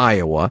Moines,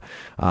 Iowa,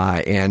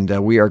 and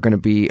we are going to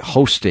be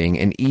hosting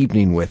an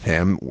evening with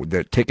him.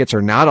 The tickets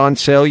are not on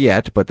sale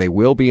yet, but they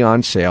will be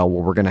on sale,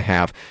 where we're going to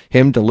have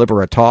him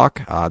deliver a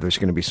talk. There's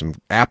going to be some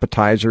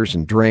appetizers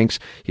and drinks.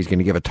 He's going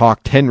to give a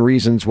talk, 10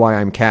 Reasons Why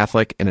I'm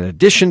Catholic. And in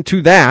addition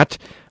to that,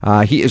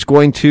 he is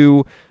going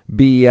to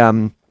be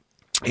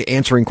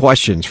answering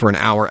questions for an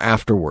hour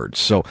afterwards.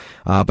 So,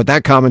 but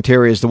that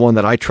commentary is the one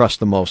that I trust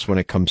the most when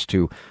it comes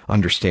to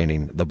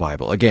understanding the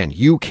Bible. Again,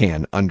 you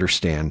can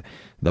understand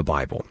the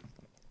Bible.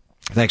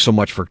 Thanks so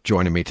much for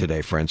joining me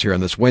today, friends, here on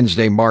this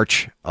Wednesday,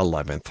 March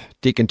 11th.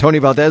 Deacon Tony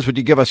Valdez, would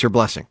you give us your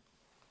blessing?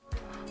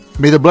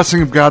 May the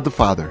blessing of God the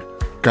Father,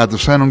 God the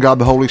Son, and God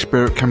the Holy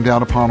Spirit come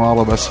down upon all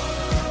of us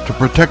to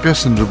protect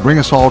us and to bring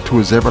us all to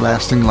his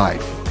everlasting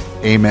life.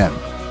 Amen.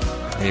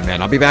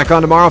 Amen. I'll be back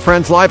on tomorrow,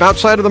 friends, live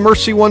outside of the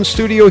Mercy One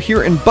studio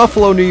here in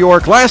Buffalo, New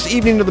York. Last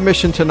evening of the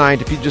mission tonight.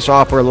 If you just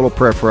offer a little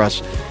prayer for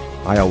us,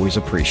 I always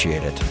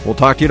appreciate it. We'll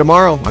talk to you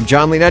tomorrow. I'm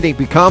Jon Leonetti.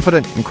 Be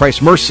confident in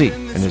Christ's mercy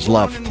and his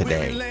love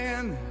today.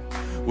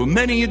 Well,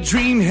 many a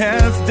dream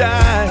has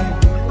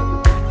died,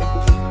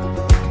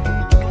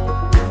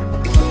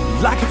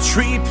 like a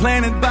tree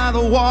planted by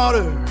the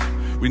water,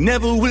 we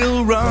never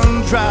will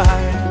run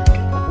dry.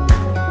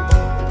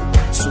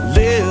 So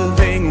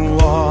living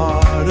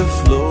water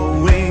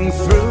flowing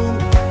through,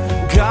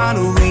 God,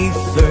 we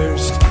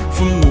thirst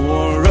for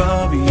more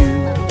of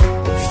you.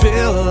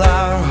 Fill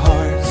our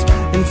hearts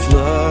and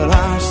flood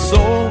our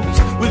souls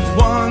with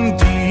one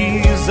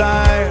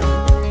desire,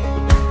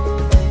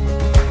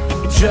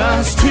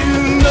 just to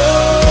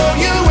know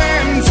you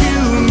and to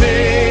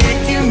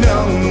make you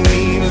known.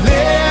 We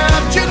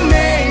lift your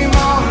name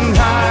on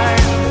high.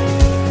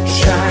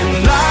 Shine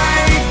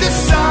like the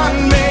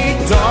sun, make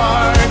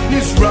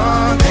darkness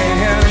run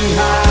and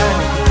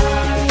hide.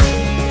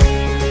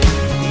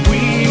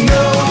 We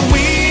know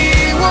we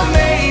were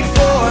made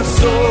for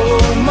so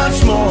much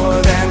more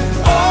than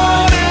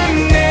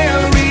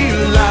ordinary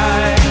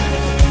life.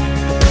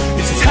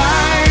 It's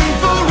time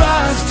for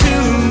us to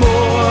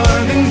more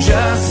than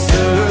just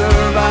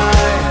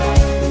survive.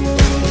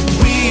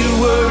 We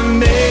were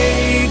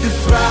made to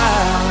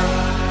thrive.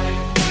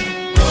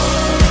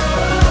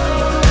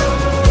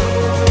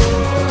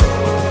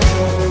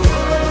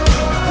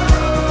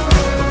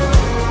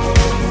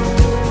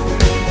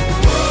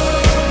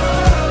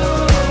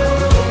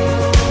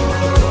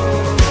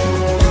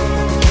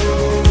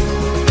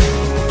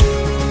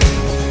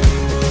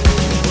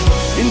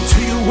 Into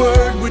your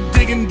word we're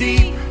digging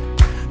deep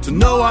to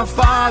know our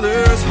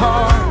Father's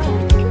heart.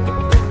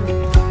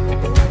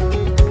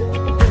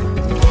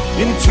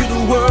 Into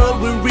the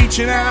world we're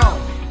reaching out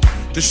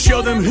to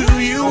show them who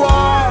you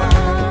are.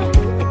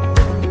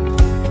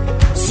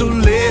 So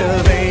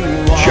living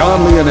water. Jon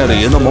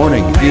Leonetti in the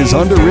Morning is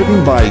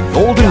underwritten by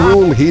Golden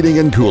Rule Heating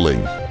and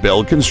Cooling,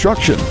 Bell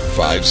Construction,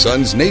 Five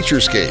Sons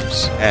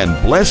Naturescapes, and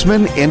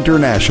Blessman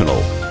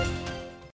International.